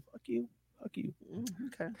ago. Okay, fuck you.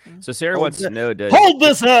 Okay. So Sarah wants to know: hold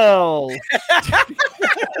this hell.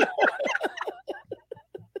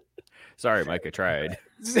 Sorry, Mike, I tried.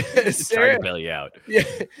 Sarah, to bail you out. Yeah.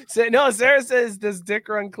 Sarah says, does Dick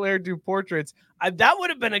Run Claire do portraits? That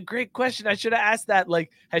would have been a great question. I should have asked that.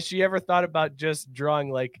 Like, has she ever thought about just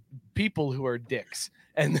drawing like people who are dicks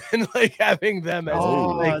and then like having them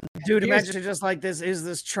as dude, imagine just like this is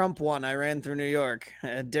this Trump one I ran through New York.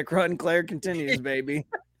 Dick Run Claire continues, baby.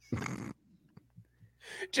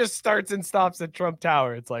 Just starts and stops at Trump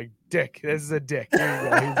Tower. It's like, Dick, this is a dick.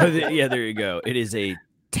 Yeah, there you go. It is a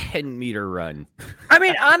 10-meter run. I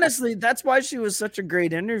mean, honestly, that's why she was such a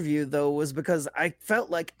great interview, though, was because I felt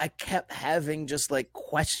like I kept having just like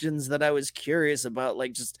questions that I was curious about,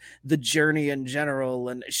 like just the journey in general.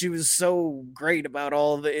 And she was so great about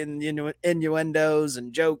all the innuendos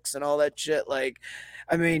and jokes and all that shit. Like,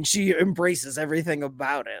 I mean, she embraces everything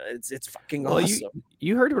about it. It's fucking awesome.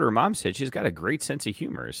 You heard what her mom said. She's got a great sense of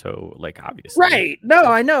humor. So, like, obviously. Right. No,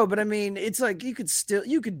 I know. But I mean, it's like you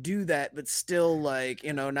could do that, but still, like,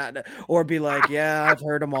 not, or be like, yeah, I've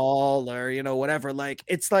heard them all, or, whatever. Like,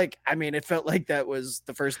 it's like, I mean, it felt like that was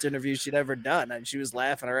the first interview she'd ever done. And she was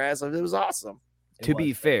laughing her ass off. It was awesome. To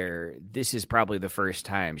be fair, this is probably the first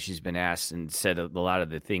time she's been asked and said a lot of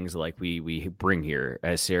the things like we bring here.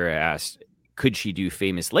 As Sarah asked, could she do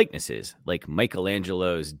famous likenesses like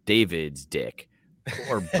Michelangelo's David's dick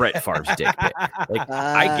or Brett Favre's dick pic? Like,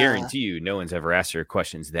 I guarantee you no one's ever asked her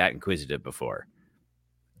questions that inquisitive before.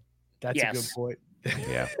 That's a good point.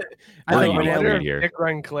 Yeah. I wonder if Dick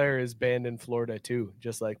Ryan-Claire is banned in Florida too,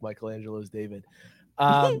 just like Michelangelo's David.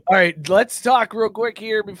 All right, let's talk real quick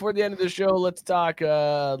here before the end of the show. Let's talk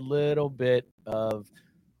a little bit of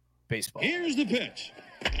baseball. Here's the pitch.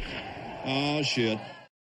 Oh, shit.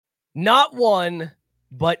 Not one,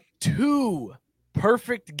 but two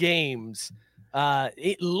perfect games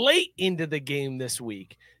late into the game this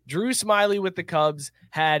week. Drew Smiley with the Cubs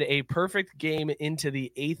had a perfect game into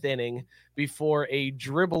the 8th inning before a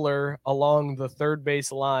dribbler along the third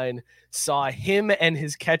base line saw him and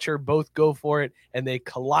his catcher both go for it, and they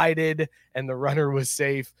collided, and the runner was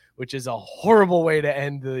safe, which is a horrible way to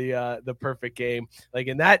end the perfect game. Like,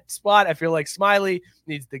 in that spot, I feel like Smiley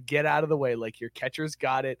needs to get out of the way. Like, your catcher's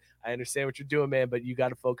got it. I understand what you're doing, man, but you got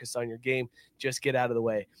to focus on your game. Just get out of the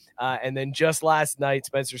way. And then just last night,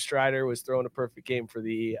 Spencer Strider was throwing a perfect game for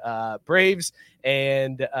the Braves,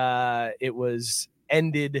 and it was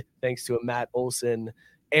ended thanks to a Matt Olson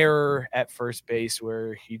error at first base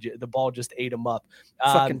where the ball just ate him up.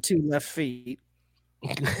 Fucking two left feet.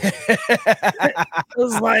 It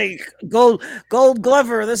was like gold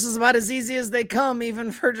Glover. This is about as easy as they come,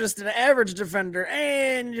 even for just an average defender,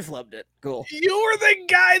 and you flubbed it. Cool. You were the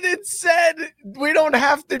guy that said we don't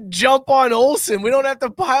have to jump on Olsen. We don't have to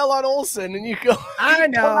pile on Olsen, and you go. I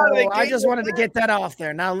know. I just wanted to get that off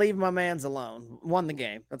there. Now leave my mans alone. Won the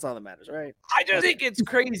game. That's all that matters, right? I just think it's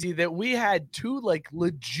crazy that we had two like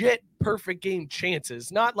legit perfect game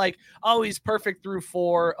chances. Not like, oh, he's perfect through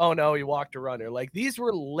 4. Oh no, he walked a runner. Like, these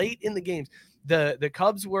were late in the games. The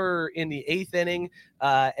Cubs were in the 8th inning,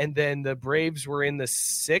 and then the Braves were in the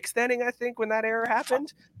 6th inning, I think, when that error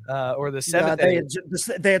happened, or the 7th inning.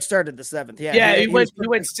 They had started the 7th. Yeah, he went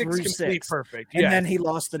 6 complete perfect. And then he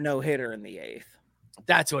lost the no-hitter in the 8th.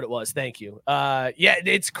 That's what it was. Thank you. Yeah,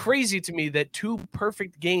 it's crazy to me that two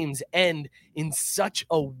perfect games end in such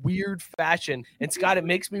a weird fashion. And Scott, it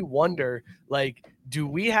makes me wonder, like, do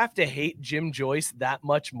we have to hate Jim Joyce that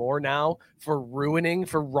much more now for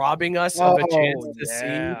robbing us of a chance to see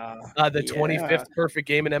the 25th perfect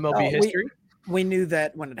game in MLB history? We knew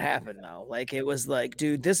that when it happened, though. Like, it was like,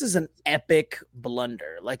 dude, this is an epic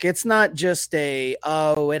blunder. Like, it's not just it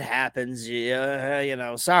happens.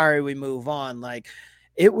 Sorry, we move on. Like,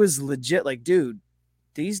 it was legit. Like, dude,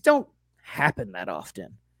 these don't happen that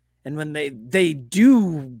often. And when they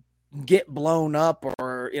do get blown up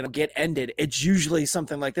or, get ended, it's usually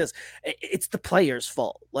something like this. It's the player's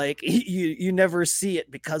fault. Like, you never see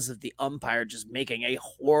it because of the umpire just making a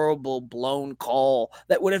horrible blown call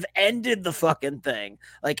that would have ended the fucking thing.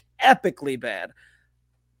 Like, epically bad.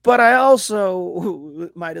 But I also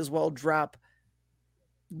might as well drop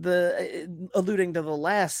alluding to the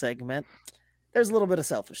last segment. There's a little bit of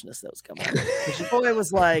selfishness that was coming out. Your boy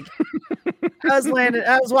was like, I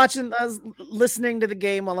was listening to the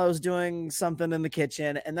game while I was doing something in the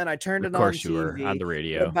kitchen, and then I turned it on TV. Of course you were on the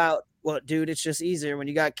radio. Dude, it's just easier when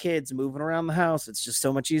you got kids moving around the house. It's just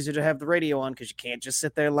so much easier to have the radio on because you can't just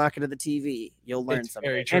sit there and lock it to the TV. You'll learn something.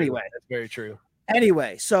 Very true. Anyway, that's very true.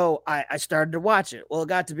 Anyway, so I started to watch it. Well, it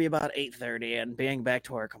got to be about 8:30, and being back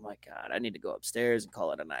to work, I'm like, God, I need to go upstairs and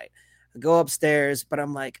call it a night. I go upstairs, but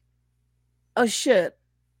I'm like, oh shit,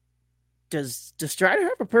 does Strider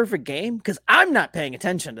have a perfect game? Because I'm not paying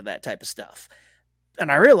attention to that type of stuff.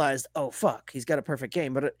 And I realized, oh fuck, he's got a perfect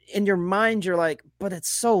game. But in your mind, you're like, but it's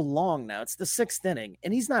so long now. It's the 6th inning,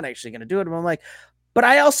 and he's not actually going to do it. And I'm like, but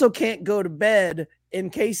I also can't go to bed in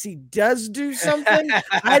case he does do something.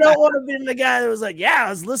 I don't want to be the guy that was like, yeah, I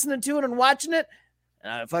was listening to it and watching it,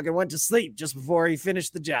 and I fucking went to sleep just before he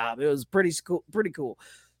finished the job. It was pretty cool.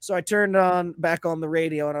 So I turned back on the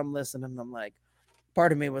radio, and I'm listening, and I'm like,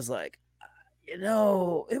 part of me was like,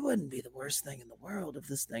 it wouldn't be the worst thing in the world if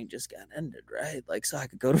this thing just got ended, right? Like, so I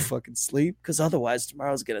could go to fucking sleep, because otherwise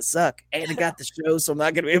tomorrow's gonna suck. And I got the show, so I'm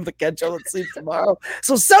not gonna be able to catch all the sleep tomorrow.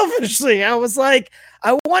 So selfishly, I was like,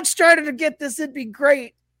 I want Strider to get this, it'd be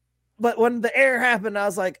great. But when the error happened, I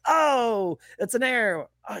was like, oh, it's an error.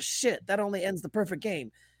 Oh shit, that only ends the perfect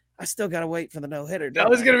game. I still gotta wait for the no-hitter. That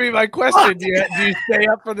was going to be my question. Do you stay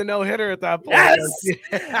up for the no-hitter at that point? Yes.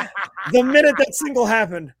 The minute that single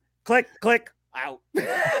happened, click, out.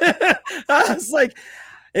 I was like,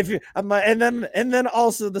 and then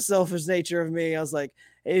also the selfish nature of me. I was like,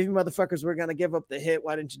 hey, you motherfuckers, we're gonna give up the hit.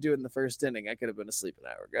 Why didn't you do it in the first inning? I could have been asleep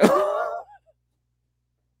an hour ago.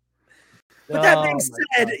 But that being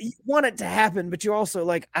said, you want it to happen, but you also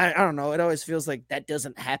like, I don't know. It always feels like that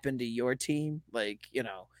doesn't happen to your team. Like,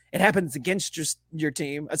 it happens against your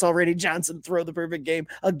team. I saw Randy Johnson throw the perfect game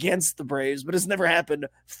against the Braves, but it's never happened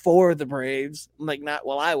for the Braves. Like, not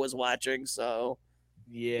while I was watching. So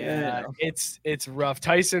yeah. It's rough.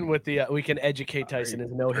 Tyson with the we can educate Tyson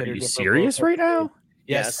as a no hitter. Are you serious right now?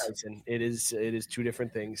 Yes, Tyson. It is two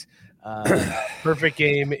different things. Perfect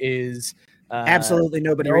game is absolutely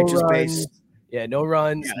nobody reaches base. Yeah, no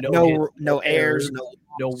runs, no errors,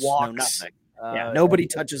 no walks, no nothing. Nobody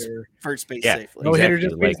touches first base safely. No hitter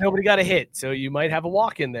just means nobody got a hit, so you might have a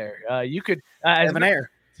walk in there. You could have an error.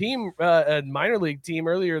 Team, a minor league team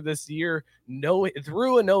earlier this year,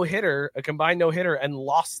 threw a combined no hitter, and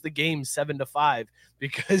lost the game 7-5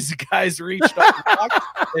 because guys reached up.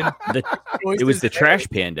 It was the Trash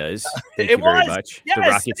Pandas. Thank you very much. Yes, the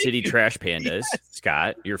Rocket City Trash Pandas. Yes.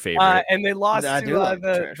 Scott, your favorite. And they lost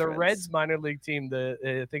to the Reds minor league team.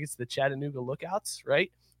 I think it's the Chattanooga Lookouts,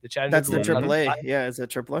 right? That's the AAA. Yeah, is it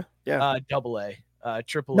AAA? Yeah, AA.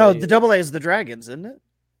 AAA. No, the AA is the Dragons, isn't it?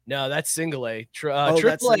 No, that's single A.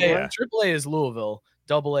 AAA is Louisville.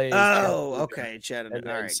 AA is okay,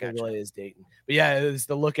 Chattanooga. All right, single A is Dayton. But yeah, it was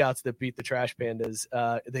the Lookouts that beat the Trash Pandas.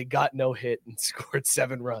 They got no hit and scored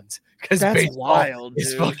 7 runs because that's wild.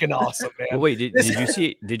 It's fucking awesome, man. Well, wait,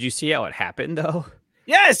 did you see how it happened though?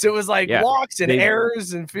 Yes, it was like walks and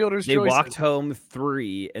errors and fielders' They choices. walked home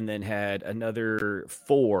 3 and then had another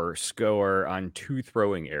 4 score on 2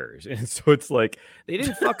 throwing errors. And so it's like they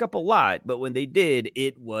didn't fuck up a lot, but when they did,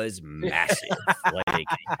 it was massive. Like,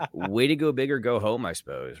 way to go big or go home, I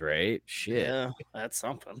suppose, right? Shit. Yeah, that's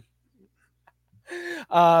something.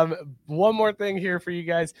 One more thing here for you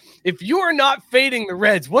guys. If you are not fading the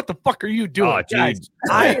Reds, what the fuck are you doing? Guys,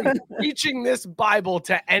 I am preaching this Bible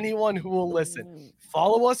to anyone who will listen.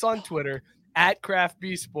 Follow us on Twitter at Craft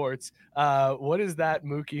B Sports. What is that,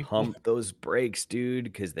 Mookie? Pump those brakes, dude,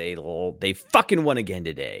 because they fucking won again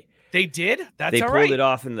today. They did? That's they all pulled right. it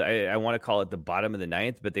off in I want to call it the bottom of the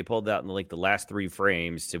 9th, but they pulled it out in the last 3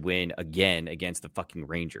 frames to win again against the fucking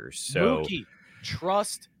Rangers. So Mookie,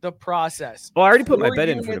 trust the process. Well, I already put my bet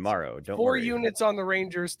in for tomorrow. Don't 4 worry. units on the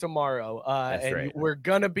Rangers tomorrow. That's right. We're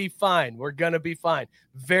going to be fine.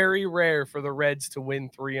 Very rare for the Reds to win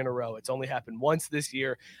 3 in a row. It's only happened once this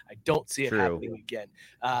year. I don't see it happening again.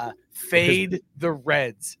 Fade the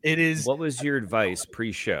Reds. It is. What was your advice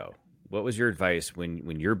pre-show? What was your advice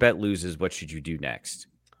when your bet loses? What should you do next?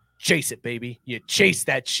 Chase it, baby. You chase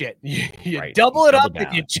that shit. You double it up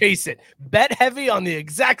and you chase it. Bet heavy on the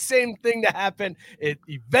exact same thing to happen.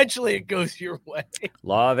 Eventually it goes your way.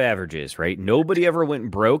 Law of averages, right? Nobody ever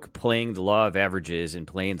went broke playing the law of averages and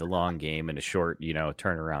playing the long game in a short,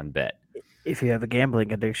 turnaround bet. If you have a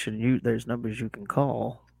gambling addiction, there's numbers you can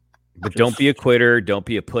call. But don't be a quitter. Don't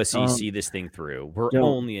be a pussy. See this thing through. We're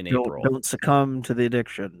only in April. Don't succumb to the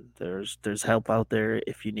addiction. There's help out there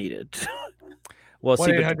if you need it. Well,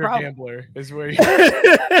 1-800-GAMBLER is where you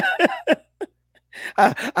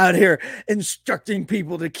out here instructing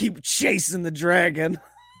people to keep chasing the dragon.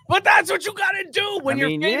 But that's what you got to do when you're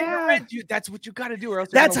fading the Reds. That's what you got to do. Or else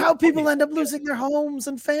that's how people end up losing their homes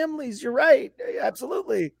and families. You're right.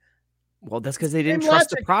 Absolutely. Well, that's because they didn't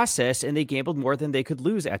trust the process and they gambled more than they could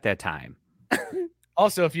lose at that time.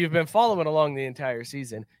 Also, if you've been following along the entire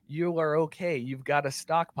season, you are okay. You've got a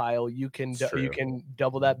stockpile. You can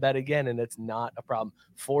double that bet again, and it's not a problem.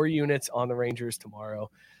 4 units on the Rangers tomorrow.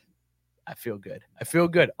 I feel good.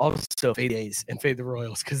 Also, fade A's and fade the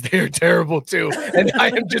Royals because they are terrible too. And I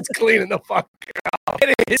am just cleaning the fuck up.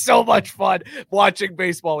 It is so much fun watching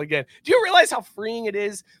baseball again. Do you realize how freeing it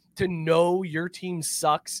is to know your team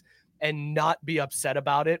sucks and not be upset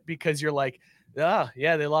about it because you're like,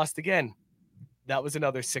 yeah, they lost again. That was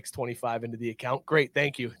another 625 into the account. Great.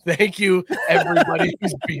 Thank you. Thank you, everybody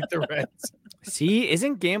who's beat the Reds. See,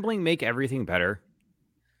 isn't gambling make everything better?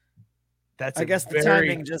 I guess the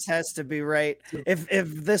timing just has to be right.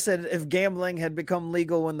 If gambling had become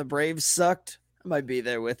legal when the Braves sucked, I might be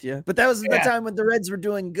there with you. But that was the time when the Reds were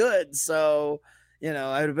doing good. So, you know,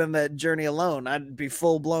 I would have been that journey alone. I'd be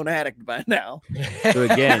full-blown addict by now. So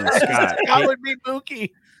again, Scott, that would be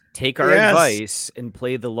Mookie. Take our advice and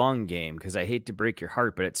play the long game, because I hate to break your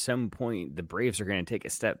heart, but at some point the Braves are going to take a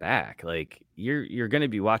step back. Like you're going to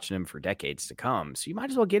be watching them for decades to come. So you might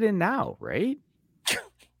as well get in now, right?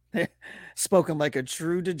 Spoken like a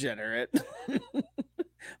true degenerate.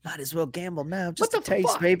 Might as well gamble now. Just a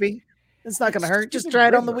taste, baby. It's not going to hurt. Just try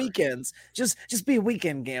it on the weekends. Just be a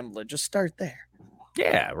weekend gambler. Just start there.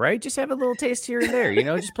 Yeah, right. Just have a little taste here and there,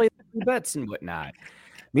 just play bets and whatnot.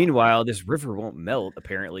 Meanwhile, this river won't melt,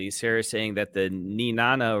 apparently. Sarah's saying that the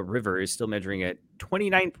Ninana River is still measuring at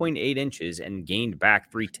 29.8 inches and gained back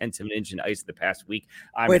 0.3 of an inch in ice the past week.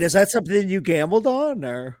 Wait, is that something you gambled on?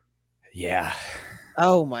 Or yeah.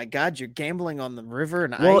 Oh my God, you're gambling on the river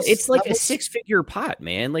and ice? Well, it's like a 6-figure pot,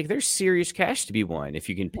 man. Like there's serious cash to be won if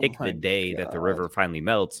you can pick the day that the river finally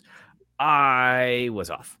melts. I was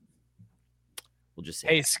off. We'll just say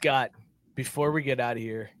Hey, Scott, before we get out of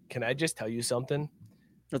here, can I just tell you something?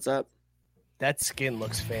 What's up? That skin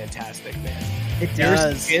looks fantastic, man. It Your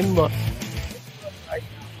does. skin look.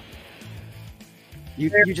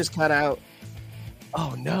 You just cut out.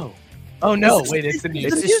 Oh no! Oh no! Wait, it's the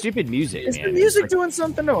music. It's the stupid music. Is man. the music doing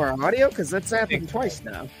something to our audio? Because that's happened twice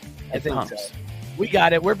now. I think so. We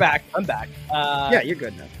got it. We're back. I'm back. Yeah, you're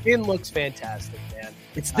good now. Skin looks fantastic, man.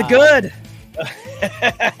 It's the good.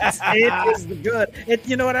 It is the good.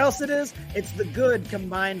 You know what else it is? It's the good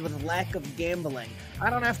combined with lack of gambling. I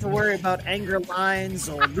don't have to worry about anger lines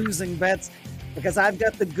or losing bets because I've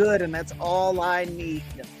got the good, and that's all I need.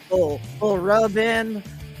 Full rub in,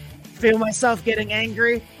 feel myself getting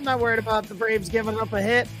angry. I'm not worried about the Braves giving up a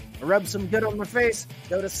hit. I rub some good on my face,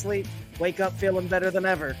 go to sleep, wake up feeling better than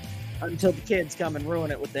ever until the kids come and ruin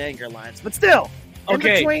it with the anger lines. But still, in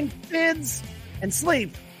between kids and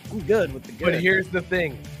sleep, I'm good with the good. But here's the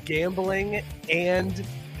thing. Gambling and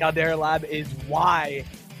Caldera Lab is why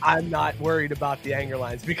I'm not worried about the anger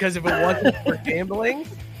lines. Because if it wasn't for gambling,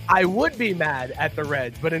 I would be mad at the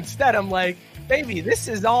Reds. But instead, I'm like, baby,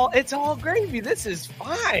 it's all gravy. This is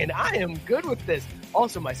fine. I am good with this.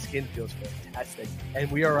 Also, my skin feels fantastic.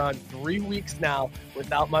 And we are on 3 weeks now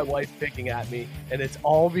without my wife picking at me. And it's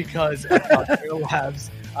all because of Caldera Labs.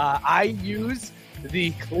 I use the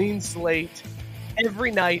Clean Slate every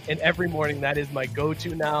night and every morning. That is my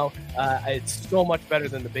go-to now. It's so much better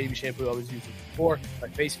than the baby shampoo I was using before. My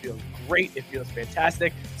face feels great. It feels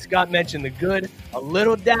fantastic. Scott mentioned the good. A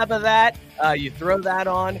little dab of that. You throw that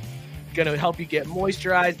on. Going to help you get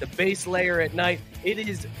moisturized. The base layer at night.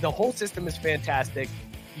 The whole system is fantastic.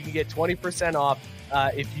 You can get 20% off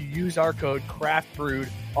if you use our code CraftBrewed.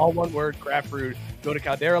 All one word, CraftBrewed. Go to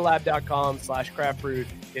calderalab.com/CraftBrewed.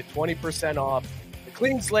 Get 20% off.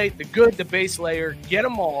 Clean Slate, the good, the base layer, get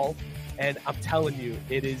them all. And I'm telling you,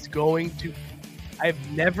 it is going to.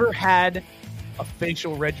 I've never had a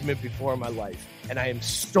facial regimen before in my life. And I am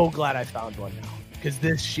so glad I found one now because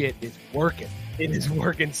this shit is working. It is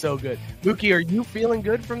working so good. Mookie, are you feeling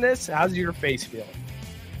good from this? How's your face feeling?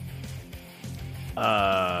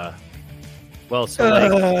 Well,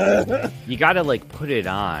 so you got to put it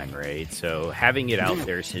on, right? So having it out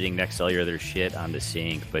there sitting next to all your other shit on the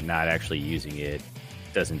sink, but not actually using it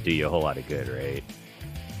doesn't do you a whole lot of good, right?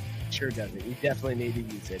 Sure doesn't. You definitely need to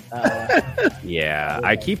use it. Yeah,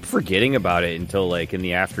 I keep forgetting about it until in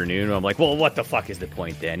the afternoon. I'm like, well, what the fuck is the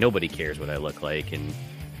point then? Nobody cares what I look like. And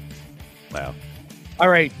wow. All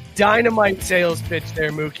right, dynamite sales pitch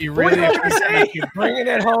there, Mookie. Really appreciate you bringing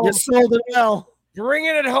it home. You sold it well.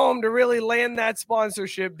 Bringing it home to really land that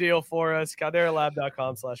sponsorship deal for us.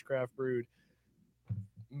 calderalab.com/craftbrewed.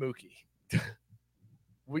 Mookie.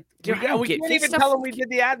 We can't even tell them we did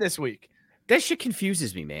the ad this week. That shit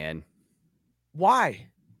confuses me, man. Why?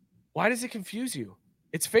 Why does it confuse you?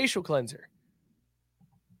 It's facial cleanser.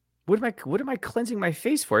 What am I cleansing my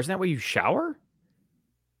face for? Isn't that why you shower?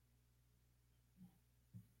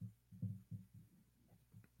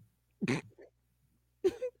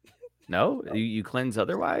 No, you cleanse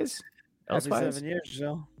otherwise. Every 7 years,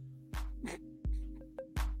 Joe.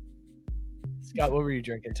 Scott, what were you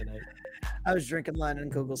drinking tonight? I was drinking Line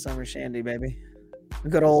and Kugel Summer Shandy, baby. A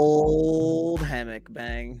good old hammock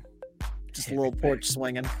bang. Just a little porch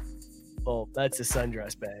swinging. Oh, that's a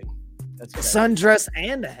sundress bag. That's a sundress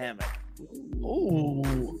and a hammock.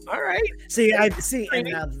 Ooh, all right. See, and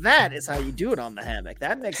now that is how you do it on the hammock.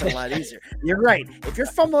 That makes it a lot easier. You're right. If you're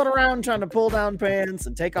fumbling around trying to pull down pants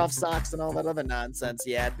and take off socks and all that other nonsense,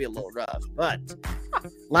 yeah, it'd be a little rough. But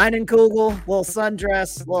Line and Kugel, little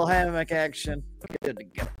sundress, little hammock action. Good to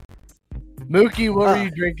go. Mookie, what were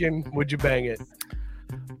you drinking? Would you bang it?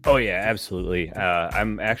 Oh yeah, absolutely.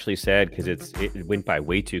 I'm actually sad because it went by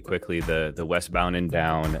way too quickly. The Westbound and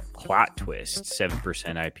Down Plot Twist 7%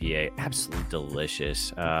 IPA, absolutely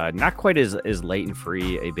delicious. Not quite as light and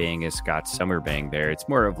free a bang as Scott's Summer Bang there. It's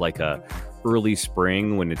more of like a early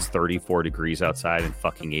spring when it's 34 degrees outside in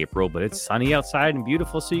fucking April, but it's sunny outside and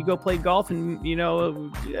beautiful. So you go play golf and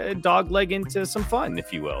dog leg into some fun,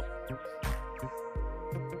 if you will.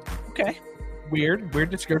 Okay. Weird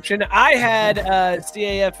description. I had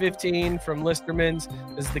CAF 15 from Listerman's.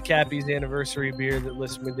 This is the Cappy's anniversary beer that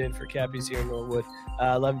Listerman did for Cappy's here in Norwood.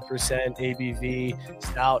 11% ABV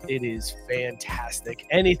stout. It is fantastic.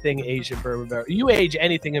 Anything Asian bourbon barrel. You age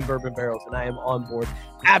anything in bourbon barrels, and I am on board.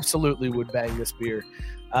 Absolutely would bang this beer.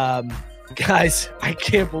 Guys, I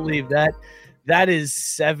can't believe that. That is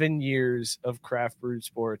 7 years of Craft Brewed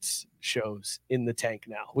Sports shows in the tank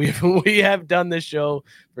now. We have done this show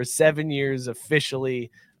for 7 years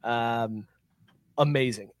officially.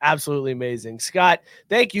 Amazing. Absolutely amazing. Scott,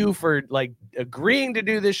 thank you for agreeing to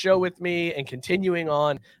do this show with me and continuing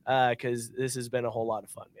on because this has been a whole lot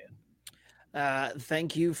of fun, man.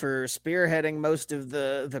 Thank you for spearheading most of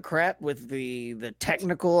the crap with the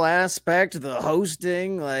technical aspect, the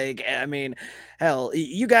hosting. Hell,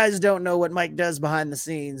 you guys don't know what Mike does behind the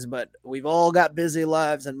scenes, but we've all got busy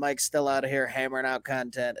lives, and Mike's still out of here hammering out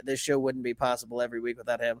content. This show wouldn't be possible every week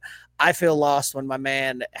without him. I feel lost when my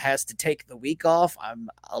man has to take the week off. I'm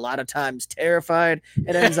a lot of times terrified.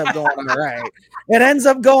 It ends up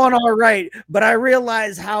going all right. But I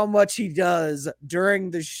realize how much he does during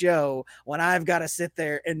the show when I've got to sit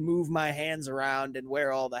there and move my hands around and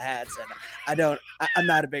wear all the hats. And I'm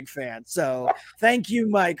not a big fan. So thank you,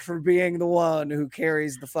 Mike, for being the one who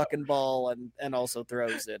carries the fucking ball and also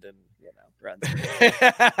throws it and runs it.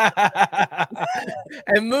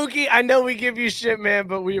 And Mookie, I know we give you shit, man,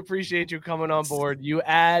 but we appreciate you coming on board. You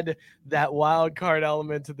add that wild card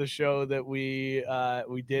element to the show that we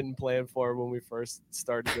didn't plan for when we first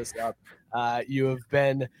started this up. You have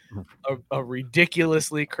been a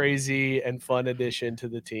ridiculously crazy and fun addition to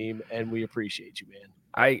the team, and we appreciate you, man.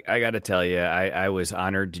 I got to tell you, I was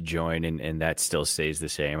honored to join, and that still stays the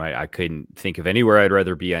same. I couldn't think of anywhere I'd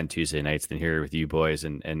rather be on Tuesday nights than here with you boys.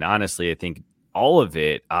 And honestly, I think all of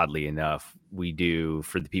it, oddly enough, we do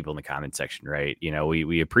for the people in the comment section, right?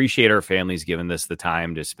 We appreciate our families giving us the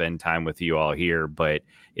time to spend time with you all here, but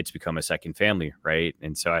it's become a second family, right?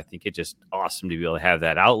 And so I think it's just awesome to be able to have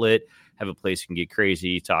that outlet, have a place we can get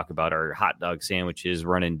crazy, talk about our hot dog sandwiches,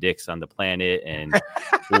 running dicks on the planet, and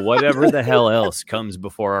whatever the hell else comes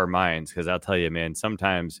before our minds. Because I'll tell you, man,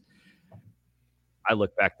 sometimes I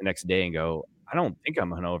look back the next day and go, I don't think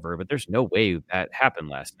I'm hungover, but there's no way that happened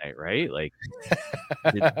last night, right? Okay,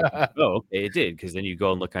 it did. Because then you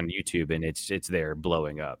go and look on YouTube and it's there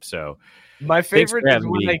blowing up. So my favorite is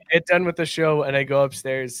when I get done with the show and I go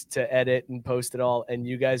upstairs to edit and post it all, and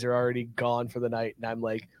you guys are already gone for the night, and I'm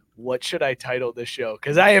like, what should I title this show?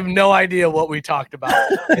 Because I have no idea what we talked about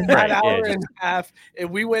in that hour and a half.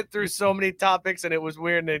 And we went through so many topics, and it was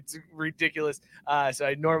weird and it's ridiculous. So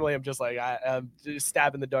I normally am just like, I'm just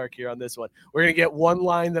stabbing the dark here on this one. We're going to get one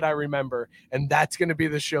line that I remember, and that's going to be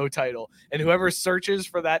the show title. And whoever searches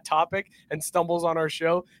for that topic and stumbles on our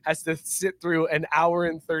show has to sit through an hour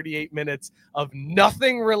and 38 minutes of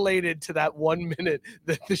nothing related to that 1 minute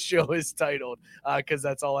that the show is titled, because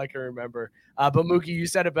that's all I can remember. But Mookie, you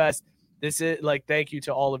said it best. This is thank you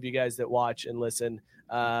to all of you guys that watch and listen.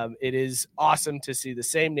 It is awesome to see the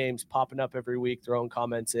same names popping up every week, throwing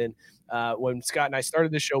comments in. When Scott and I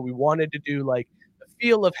started the show, we wanted to do the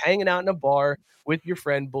feel of hanging out in a bar with your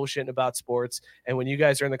friend, bullshitting about sports. And when you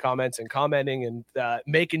guys are in the comments and commenting and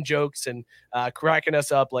making jokes and cracking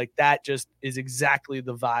us up, that just is exactly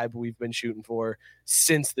the vibe we've been shooting for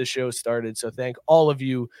since the show started. So thank all of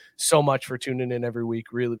you so much for tuning in every week.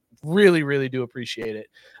 Really, really, really do appreciate it.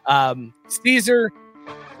 Caesar,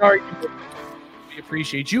 sorry, we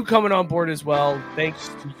appreciate you coming on board as well. Thanks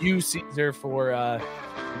to you, Caesar, for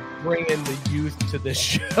bringing the youth to this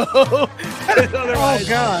show. Otherwise,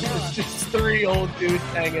 it's just three old dudes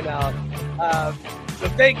hanging out. So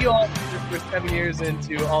thank you all for 7 years, and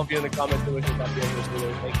to all of you in the comments that wish us happy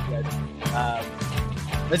anniversary. Thank you guys.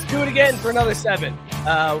 Let's do it again for another 7.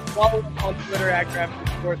 Follow us on Twitter at Craft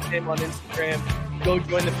Sports, same on Instagram. Go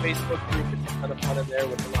join the Facebook group. It's a ton of fun in there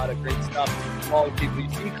with a lot of great stuff. All the people you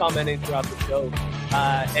see commenting throughout the show.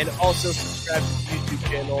 And also subscribe to the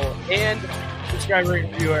YouTube channel and subscribe, rate,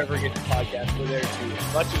 and review wherever you get your podcast. We're there too.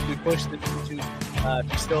 As much as we push the YouTube,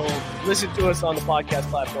 if you still listen to us on the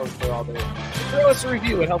podcast platforms, we're all there. Throw us a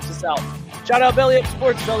review. It helps us out. Shout out Belly Up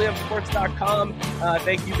Sports, bellyupsports.com.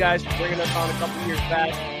 Thank you guys for bringing us on a couple years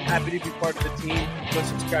back. Happy to be part of the team. Go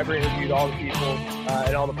subscribe, rate, and review to all the people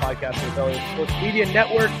and all the podcasts on the Belly Up Sports Media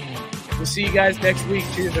Network. We'll see you guys next week.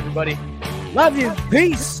 Cheers, everybody. Love you.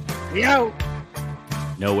 Peace. We out.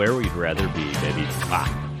 Nowhere we'd rather be, baby.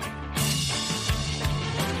 Ah.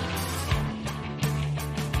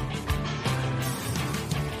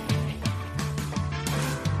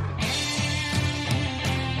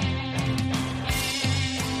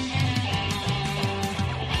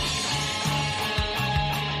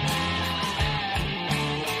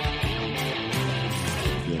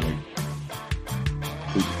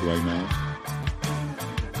 Right now.